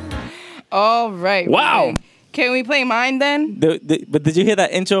 All right. Wow. okay. Can we play mine then? But did you hear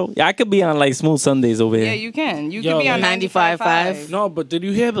that intro? Yeah, I could be on like Smooth Sundays over here. Yeah, you can. You Yo, can be on like 95.5. No, but did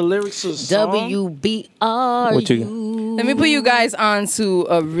you hear the lyrics of the song? WBR. What you Let me put you guys on to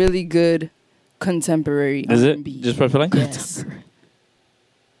a really good contemporary Is it? R&B. Just press play? Yes.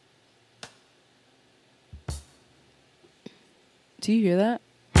 Do you hear that?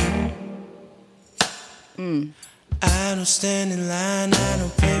 I don't stand in line, I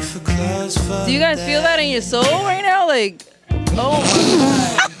don't pay for clothes for Do you guys feel that in your soul right now? Like, oh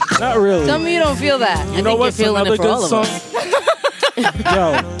my God. Not really. Tell me you don't feel that. You know what's you're feeling another it for all good of song?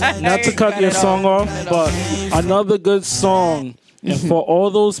 Yo, not to cut your song off, but another good song. And for all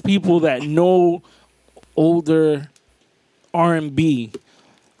those people that know older R&B,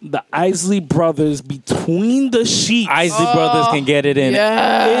 the Isley Brothers, Between the Sheets, Isley Brothers can get it in.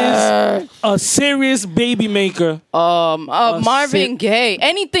 is a serious baby maker. Marvin Gaye.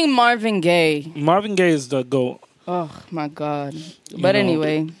 Anything Marvin Gaye. Marvin Gaye is the GOAT. Oh my God. But know.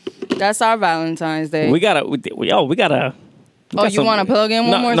 anyway, that's our Valentine's Day. We gotta. We gotta. Oh, you want to plug in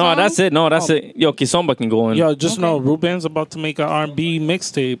one more No, song? that's it. No, that's it. Yo, Kizomba can go in. Yo, just know Ruben's about to make an R&B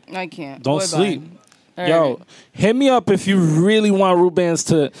mixtape. I can't. Don't Boy, sleep. bye. All Yo, right. hit me up if you really want Rubens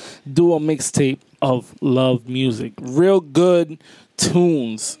to do a mixtape of love music. Real good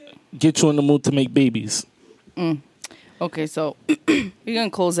tunes. Get you in the mood to make babies. Okay, so we're going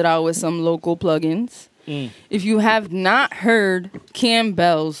to close it out with some local plugins. If you have not heard Cam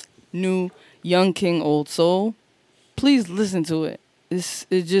Bell's new Young King Old Soul, please listen to it. It's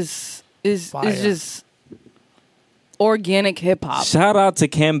Fire. just organic hip hop. Shout out to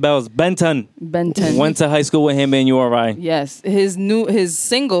Campbell's Benton. Benton. Went to high school with him in URI. Yes, his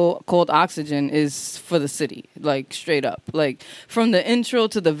single called Oxygen is for the city, like straight up. Like from the intro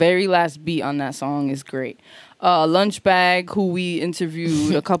to the very last beat on that song is great. Lunchbag, who we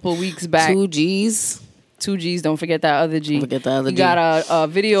interviewed a couple weeks back. 2Gs. 2Gs, don't forget that other G. Don't forget the other he G. got a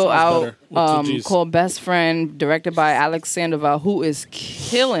video Sounds better out with 2 Gs. called Best Friend, directed by Alex Sandoval, who is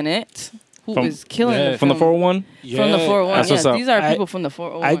killing it. From From the the 401? From the 401. That's Yes, what's up. these are I- people from the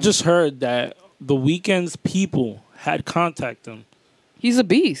 401. I just heard that the Weeknd's people had contacted him. He's a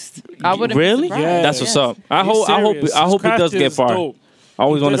beast. I wouldn't Really? be surprised. Yeah. That's what's Yes. up. I He's hope serious. he His does craft get is far. dope. I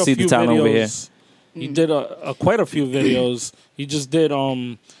always He want to did a see the few talent over here. videos. He did quite a few videos. He just did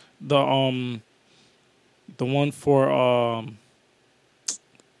the one for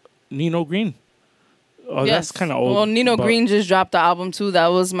Nino Green. Oh, that's kind of old. Well, Nino but- Green just dropped the album too. That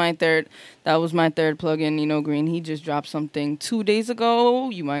was my third plug-in. Nino Green. He just dropped something 2 days ago.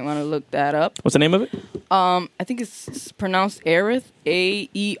 You might want to look that up. What's the name of it? I think it's pronounced Aerith.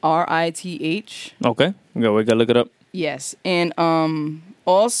 Aerith. Okay. We gotta look it up. Yes, and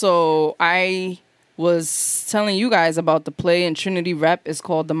also I was telling you guys about the play in Trinity Rep. It's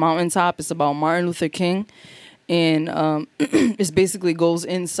called The Mountaintop. It's about Martin Luther King, and it basically goes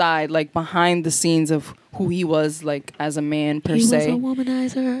inside, like behind the scenes of who he was, like as a man per se. He was a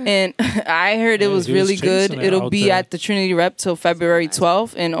womanizer. And I heard it was he was really good. chasing it It'll out be there. at the Trinity Rep till February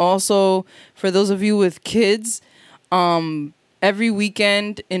 12th. And also for those of you with kids, every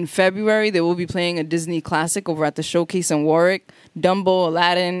weekend in February they will be playing a Disney classic over at the Showcase in Warwick. Dumbo,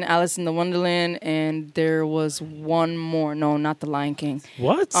 Aladdin, Alice in the Wonderland, and there was one more. No, not the Lion King.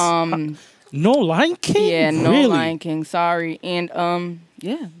 What? No Lion King? Yeah, no Really? Lion King. Sorry. And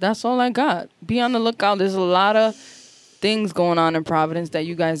yeah, that's all I got. Be on the lookout. There's a lot of things going on in Providence that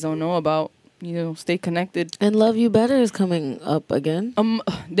you guys don't know about. You know, stay connected. And Love You Better is coming up again.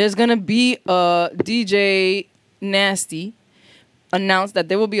 There's gonna be a DJ Nasty announced that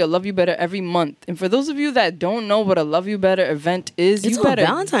there will be a Love You Better every month. And for those of you that don't know what a Love You Better event is, It's you on better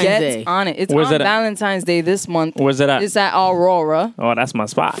Valentine's get Day. on it. It's Where's on that at? Valentine's Day this month. Where's it at? It's at Aurora. Oh, that's my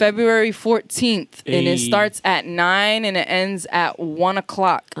spot. February 14th, and it Hey. starts at 9 and it ends at 1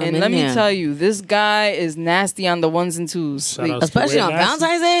 o'clock. I'm And in let me there. tell you, this guy is nasty on the ones and twos. Shout out. Especially on Wear nasty.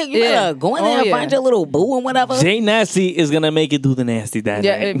 Valentine's Day. You Yeah. better go in there Oh, and yeah. find your little boo and whatever. Jay Nasty is gonna make it do the nasty that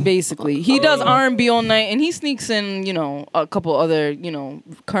Yeah, night. basically. He does R&B all night, and he sneaks in, you know, a couple other, you know,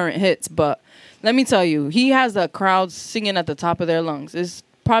 current hits. But let me tell you, he has the crowd singing at the top of their lungs. It's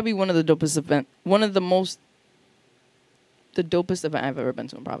probably one of the dopest event I've ever been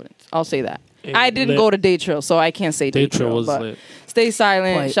to in Providence. I'll say that. It I didn't lit. go to Day Trail, so I can't say Day, Day Trail was but lit. stay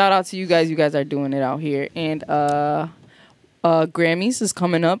silent. Quite. Shout out to you guys. You guys are doing it out here. And Grammys is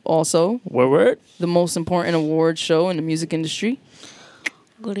coming up also. Word? The most important award show in the music industry.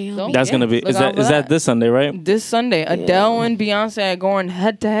 Good to you. So- That's Yeah, gonna be. look Is out for that that. this Sunday, right? This Sunday, Adele and Beyonce are going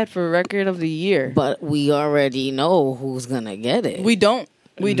head to head for record of the year. But we already know who's gonna get it. We don't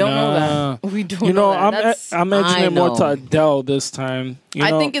know Nah. that. We don't You know, know that. I'm edging I it more to know. Adele this time. You I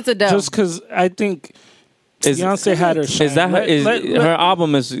know, think it's Adele. Just because I think Beyonce had her shine. Is that her? Let- Her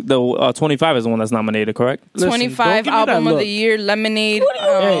album is the 25 is the one that's nominated, correct? listen, 25 don't give me that album of look. the year. Lemonade,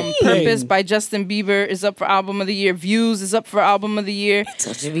 mean? Purpose Hey. by Justin Bieber is up for album of the year. Views is up for album of the year.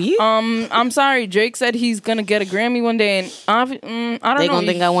 Touching you. I'm sorry, Drake said he's gonna get a Grammy one day, and I don't They know. gonna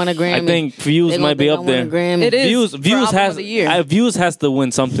think I want a Grammy. I think Views They gonna might be think I up want a there. Grammy. It is Views for album has of the year. Views has to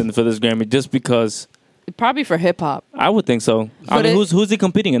win something for this Grammy just because Probably for hip hop. I would think so. I But mean, it- who's he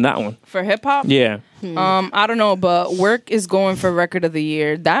competing in that one? For hip hop, Yeah, I don't know, but Work is going for record of the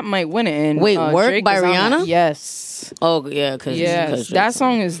year. That might win it. And, Wait, Work Drake by is on Rihanna? it. Yes. Oh yeah, because Yes, that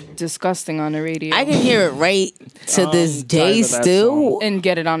song is disgusting on the radio. I can hear it right to this tired day of that still. and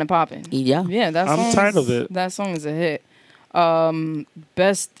get it on and popping. Yeah. Yeah, that I'm song tired is- of it. That song is a hit.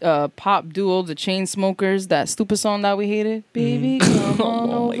 Best pop duo, the Chainsmokers, that stupid song that we hated, baby, come on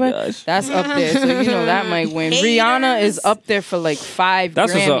Oh my over. gosh. That's up there, so you know that might win. Rihanna is up there for like 5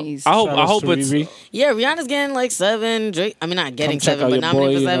 that's Grammys. what's up. Shout I outs hope to it's. Riri. Yeah, Rihanna's getting like 7. Drake, I mean, not getting Come check 7, out but your nominated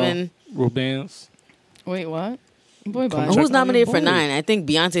boy, for you know, 7. Rubens. Wait, what? Boy, bye. check Who's out nominated your for boy. 9? I think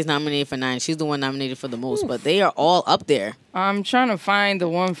Beyonce's nominated for 9. She's the one nominated for the most, but they are all up there. I'm trying to find the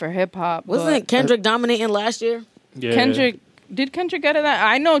one for hip hop. Wasn't Kendrick dominating last year? Yeah. Kendrick? Did Kendrick get it?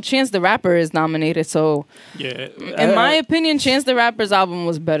 I know Chance the Rapper is nominated, so Yeah. in my opinion, Chance the Rapper's album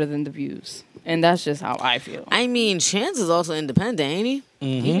was better than The Views, and that's just how I feel. I mean, Chance is also independent, ain't he?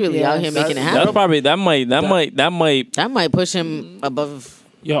 Mm-hmm. He's really Yes. out here making it That's happen. probably that might. That might push him above.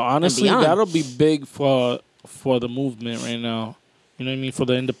 Yo, honestly, beyond. that'll be big for the movement right now. You know what I mean? For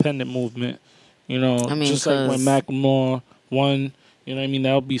the independent movement. You know, I mean, just like when 'cause- Macklemore won. You know what I mean?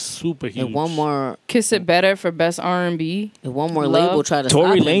 That'll be super huge. If one more Kiss It Better for Best R&B. If Love. label try to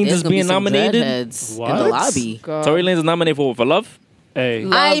Tory stop him, Lanez there's is gonna be being some nominated? dreadheads in What? the lobby. God. Tory Lanez is nominated for Love. Hey,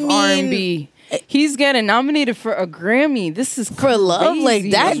 Love I mean- R&B. He's getting nominated for a Grammy. This is For love, like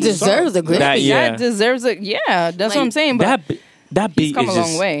crazy. that deserves a Grammy. That- yeah. That deserves it. Yeah, that's what I'm saying. But That beat come is a long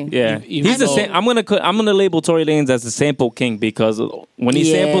just, way. Yeah, Even he's the though- same. I'm gonna label Tory Lanez as the sample king because when he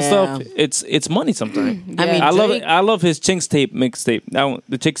samples Yeah. stuff, it's money sometimes. I mean, I love it. Drake- I love his Chinks tape mixtape. That one,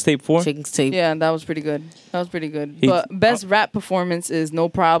 the Chicks tape 4. Chicken's tape. yeah, that was pretty good. That was pretty good. He- But best rap performance is No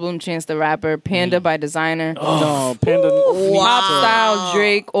Problem, Chance the Rapper, Panda by Designer, no, Panda. Pop Style,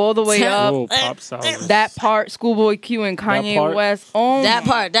 Drake, all the way up. Oh, pop style. That part, Schoolboy Q and Kanye part? West. Oh, That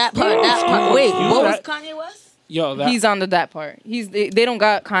part. Wait, what was Kanye West? Yo, he's on that part. They don't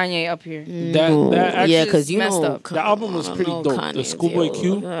got Kanye up here. that actually, Yeah, because you messed know up. the album was pretty dope. Kanye, The Schoolboy yo,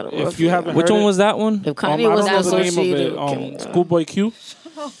 Q. gotta If work you it haven't Which heard one it, was that one? If I Kanye don't was know the name associated, of it. Schoolboy Q.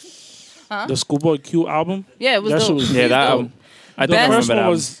 The Schoolboy Q album. Yeah, it was That dope. shit was Yeah, that dope. album. I The don't first remember that one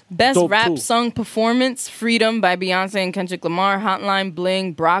album. was Best dope rap too. song performance: Freedom by Beyonce and Kendrick Lamar, Hotline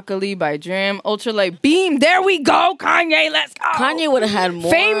Bling, Broccoli by Dram, Ultralight Beam. There we go, Kanye. Let's go. Kanye would have had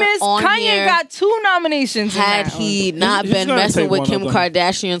more Famous. on Kanye here got 2 nominations. had in that he not He's been gonna messing take with one Kim of them.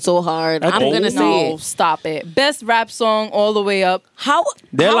 Kardashian so hard. I'm Oh. gonna say No, it. stop it. Best rap song all the way up. How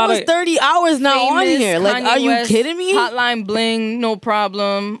There are a how lot was of- 30 hours not on Famous, here? Like, Kanye are you West, kidding me? Hotline Bling, no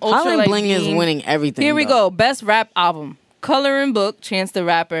problem. Hotline Ultralight Bling is Beam. winning everything. Here we though. go. Best rap album: Coloring Book, Chance the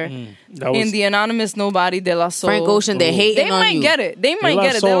Rapper, That was in the anonymous Nobody de la Soul. Frank Ocean, they hating They on might you. get it. They might La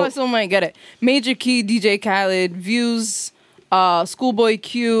get it. They Soul. also might get it. Major Key, DJ Khaled, Views, Schoolboy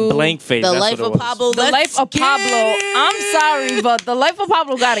Q, Blank face. The that's Life what it of was. Pablo. The let's Life of get Pablo. it. I'm sorry, but The Life of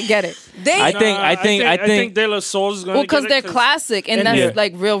Pablo gotta get it. I think De La Soul's gonna Well, because get it they're classic and and that's yeah.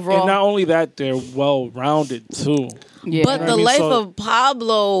 like real raw. And not only that, they're well rounded too. yeah. But I The mean, Life so- of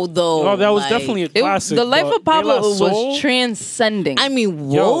Pablo, though. Oh, that was like, definitely a It- classic. The Life but of Pablo De La Soul, was transcending. I mean,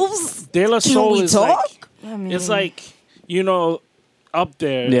 Yo, Wolves. De La Can Soul we is talk? like it's like up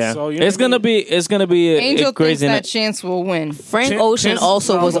there. Yeah, so, you know it's what I gonna mean? be Angel a crazy thinks night. that Chance will win. Frank Chan- Ocean Chance's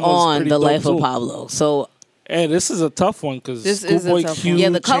also was album was on pretty The dope, Life of too. Pablo. So Hey, this is a tough one because This is a Schoolboy tough Q. one. yeah,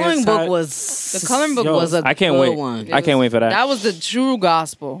 the coloring Chance book had- was The Coloring Book Yo, was a I can't good wait. one. I can't wait for that. That was the true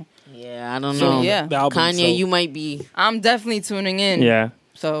gospel. Yeah, I don't So, know. yeah. The album Kanye, itself. you might be. I'm definitely tuning in. Yeah,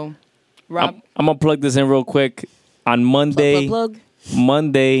 So, Rob, I'm gonna plug this in real quick. On Monday, Plug.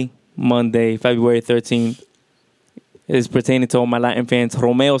 Monday, February 13th, is pertaining to all my Latin fans.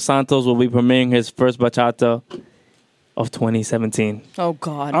 Romeo Santos will be premiering his first bachata of 2017. oh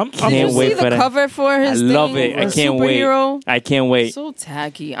God, I'm- Can't Did you wait see for the that. cover for I his love thing? it. I A can't superhero? wait. I can't wait. So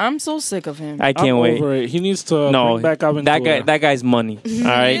tacky. I'm so sick of him. I can't I'm wait. over it. He needs to No, bring back that guy's money. All He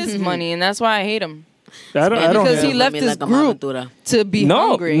right. is money, and that's why I hate him. I don't because have he left his group to be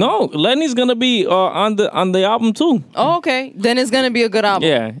hungry. No, Lenny's gonna be on the album too. Oh, okay. Then it's gonna be a good album.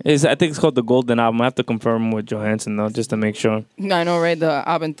 Yeah, I think it's called the Golden Album. I have to confirm with Johansson though, just to make sure. I know, right? The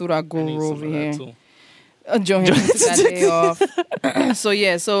Aventura I need guru some over of that, here. too. Johansson took that day off.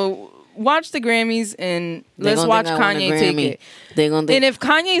 So watch the Grammys and let's watch Kanye take it. They're gonna And if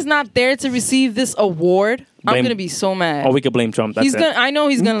Kanye's not there to receive this award, I'm Blame- gonna be so mad. Or we could blame Trump. That's He's it. gonna. I know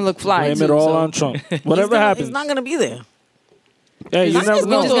he's gonna look fly. Blame too, it all so. on Trump. Whatever happens. he's not gonna be there. Hey, you He's never just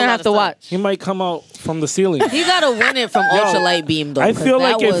We're know. just do a gonna lot have of to stuff. watch. He might come out from the ceiling. He gotta win it from Ultralight Beam though. I 'cause feel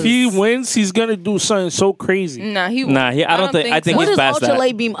that like if was- he wins, he's gonna do something so crazy. Nah, he. Nah, I don't think so. what he's is past that.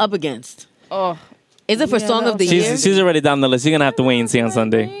 Ultralight Beam up against? Oh, Is it for Yeah, Song of the Year? She's already down the list. You're gonna have to wait and see on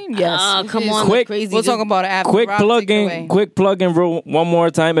Sunday. yes. Ah, come on, Quick. that's crazy. We'll talk about it after. Quick Rob, take it plug-in, away. one more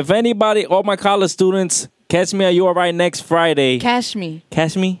time. If anybody, all my college students, catch me at URI next Friday. Cash me.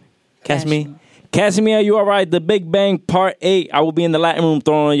 Catch me. Catch me. Catch me at URI, The Big Bang Part 8. I will be in the Latin room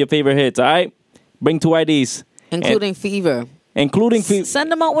throwing on your favorite hits, all right? Bring 2 IDs. including Fever. Including... Send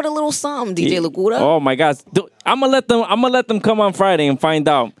them out with a little something, DJ Lagura. Oh, my gosh. I'm going to let them come on Friday and find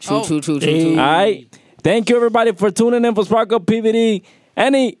out. True. All right? Thank you, everybody, for tuning in for Spark Up PVD.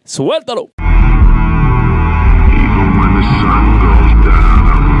 Annie, suéltalo.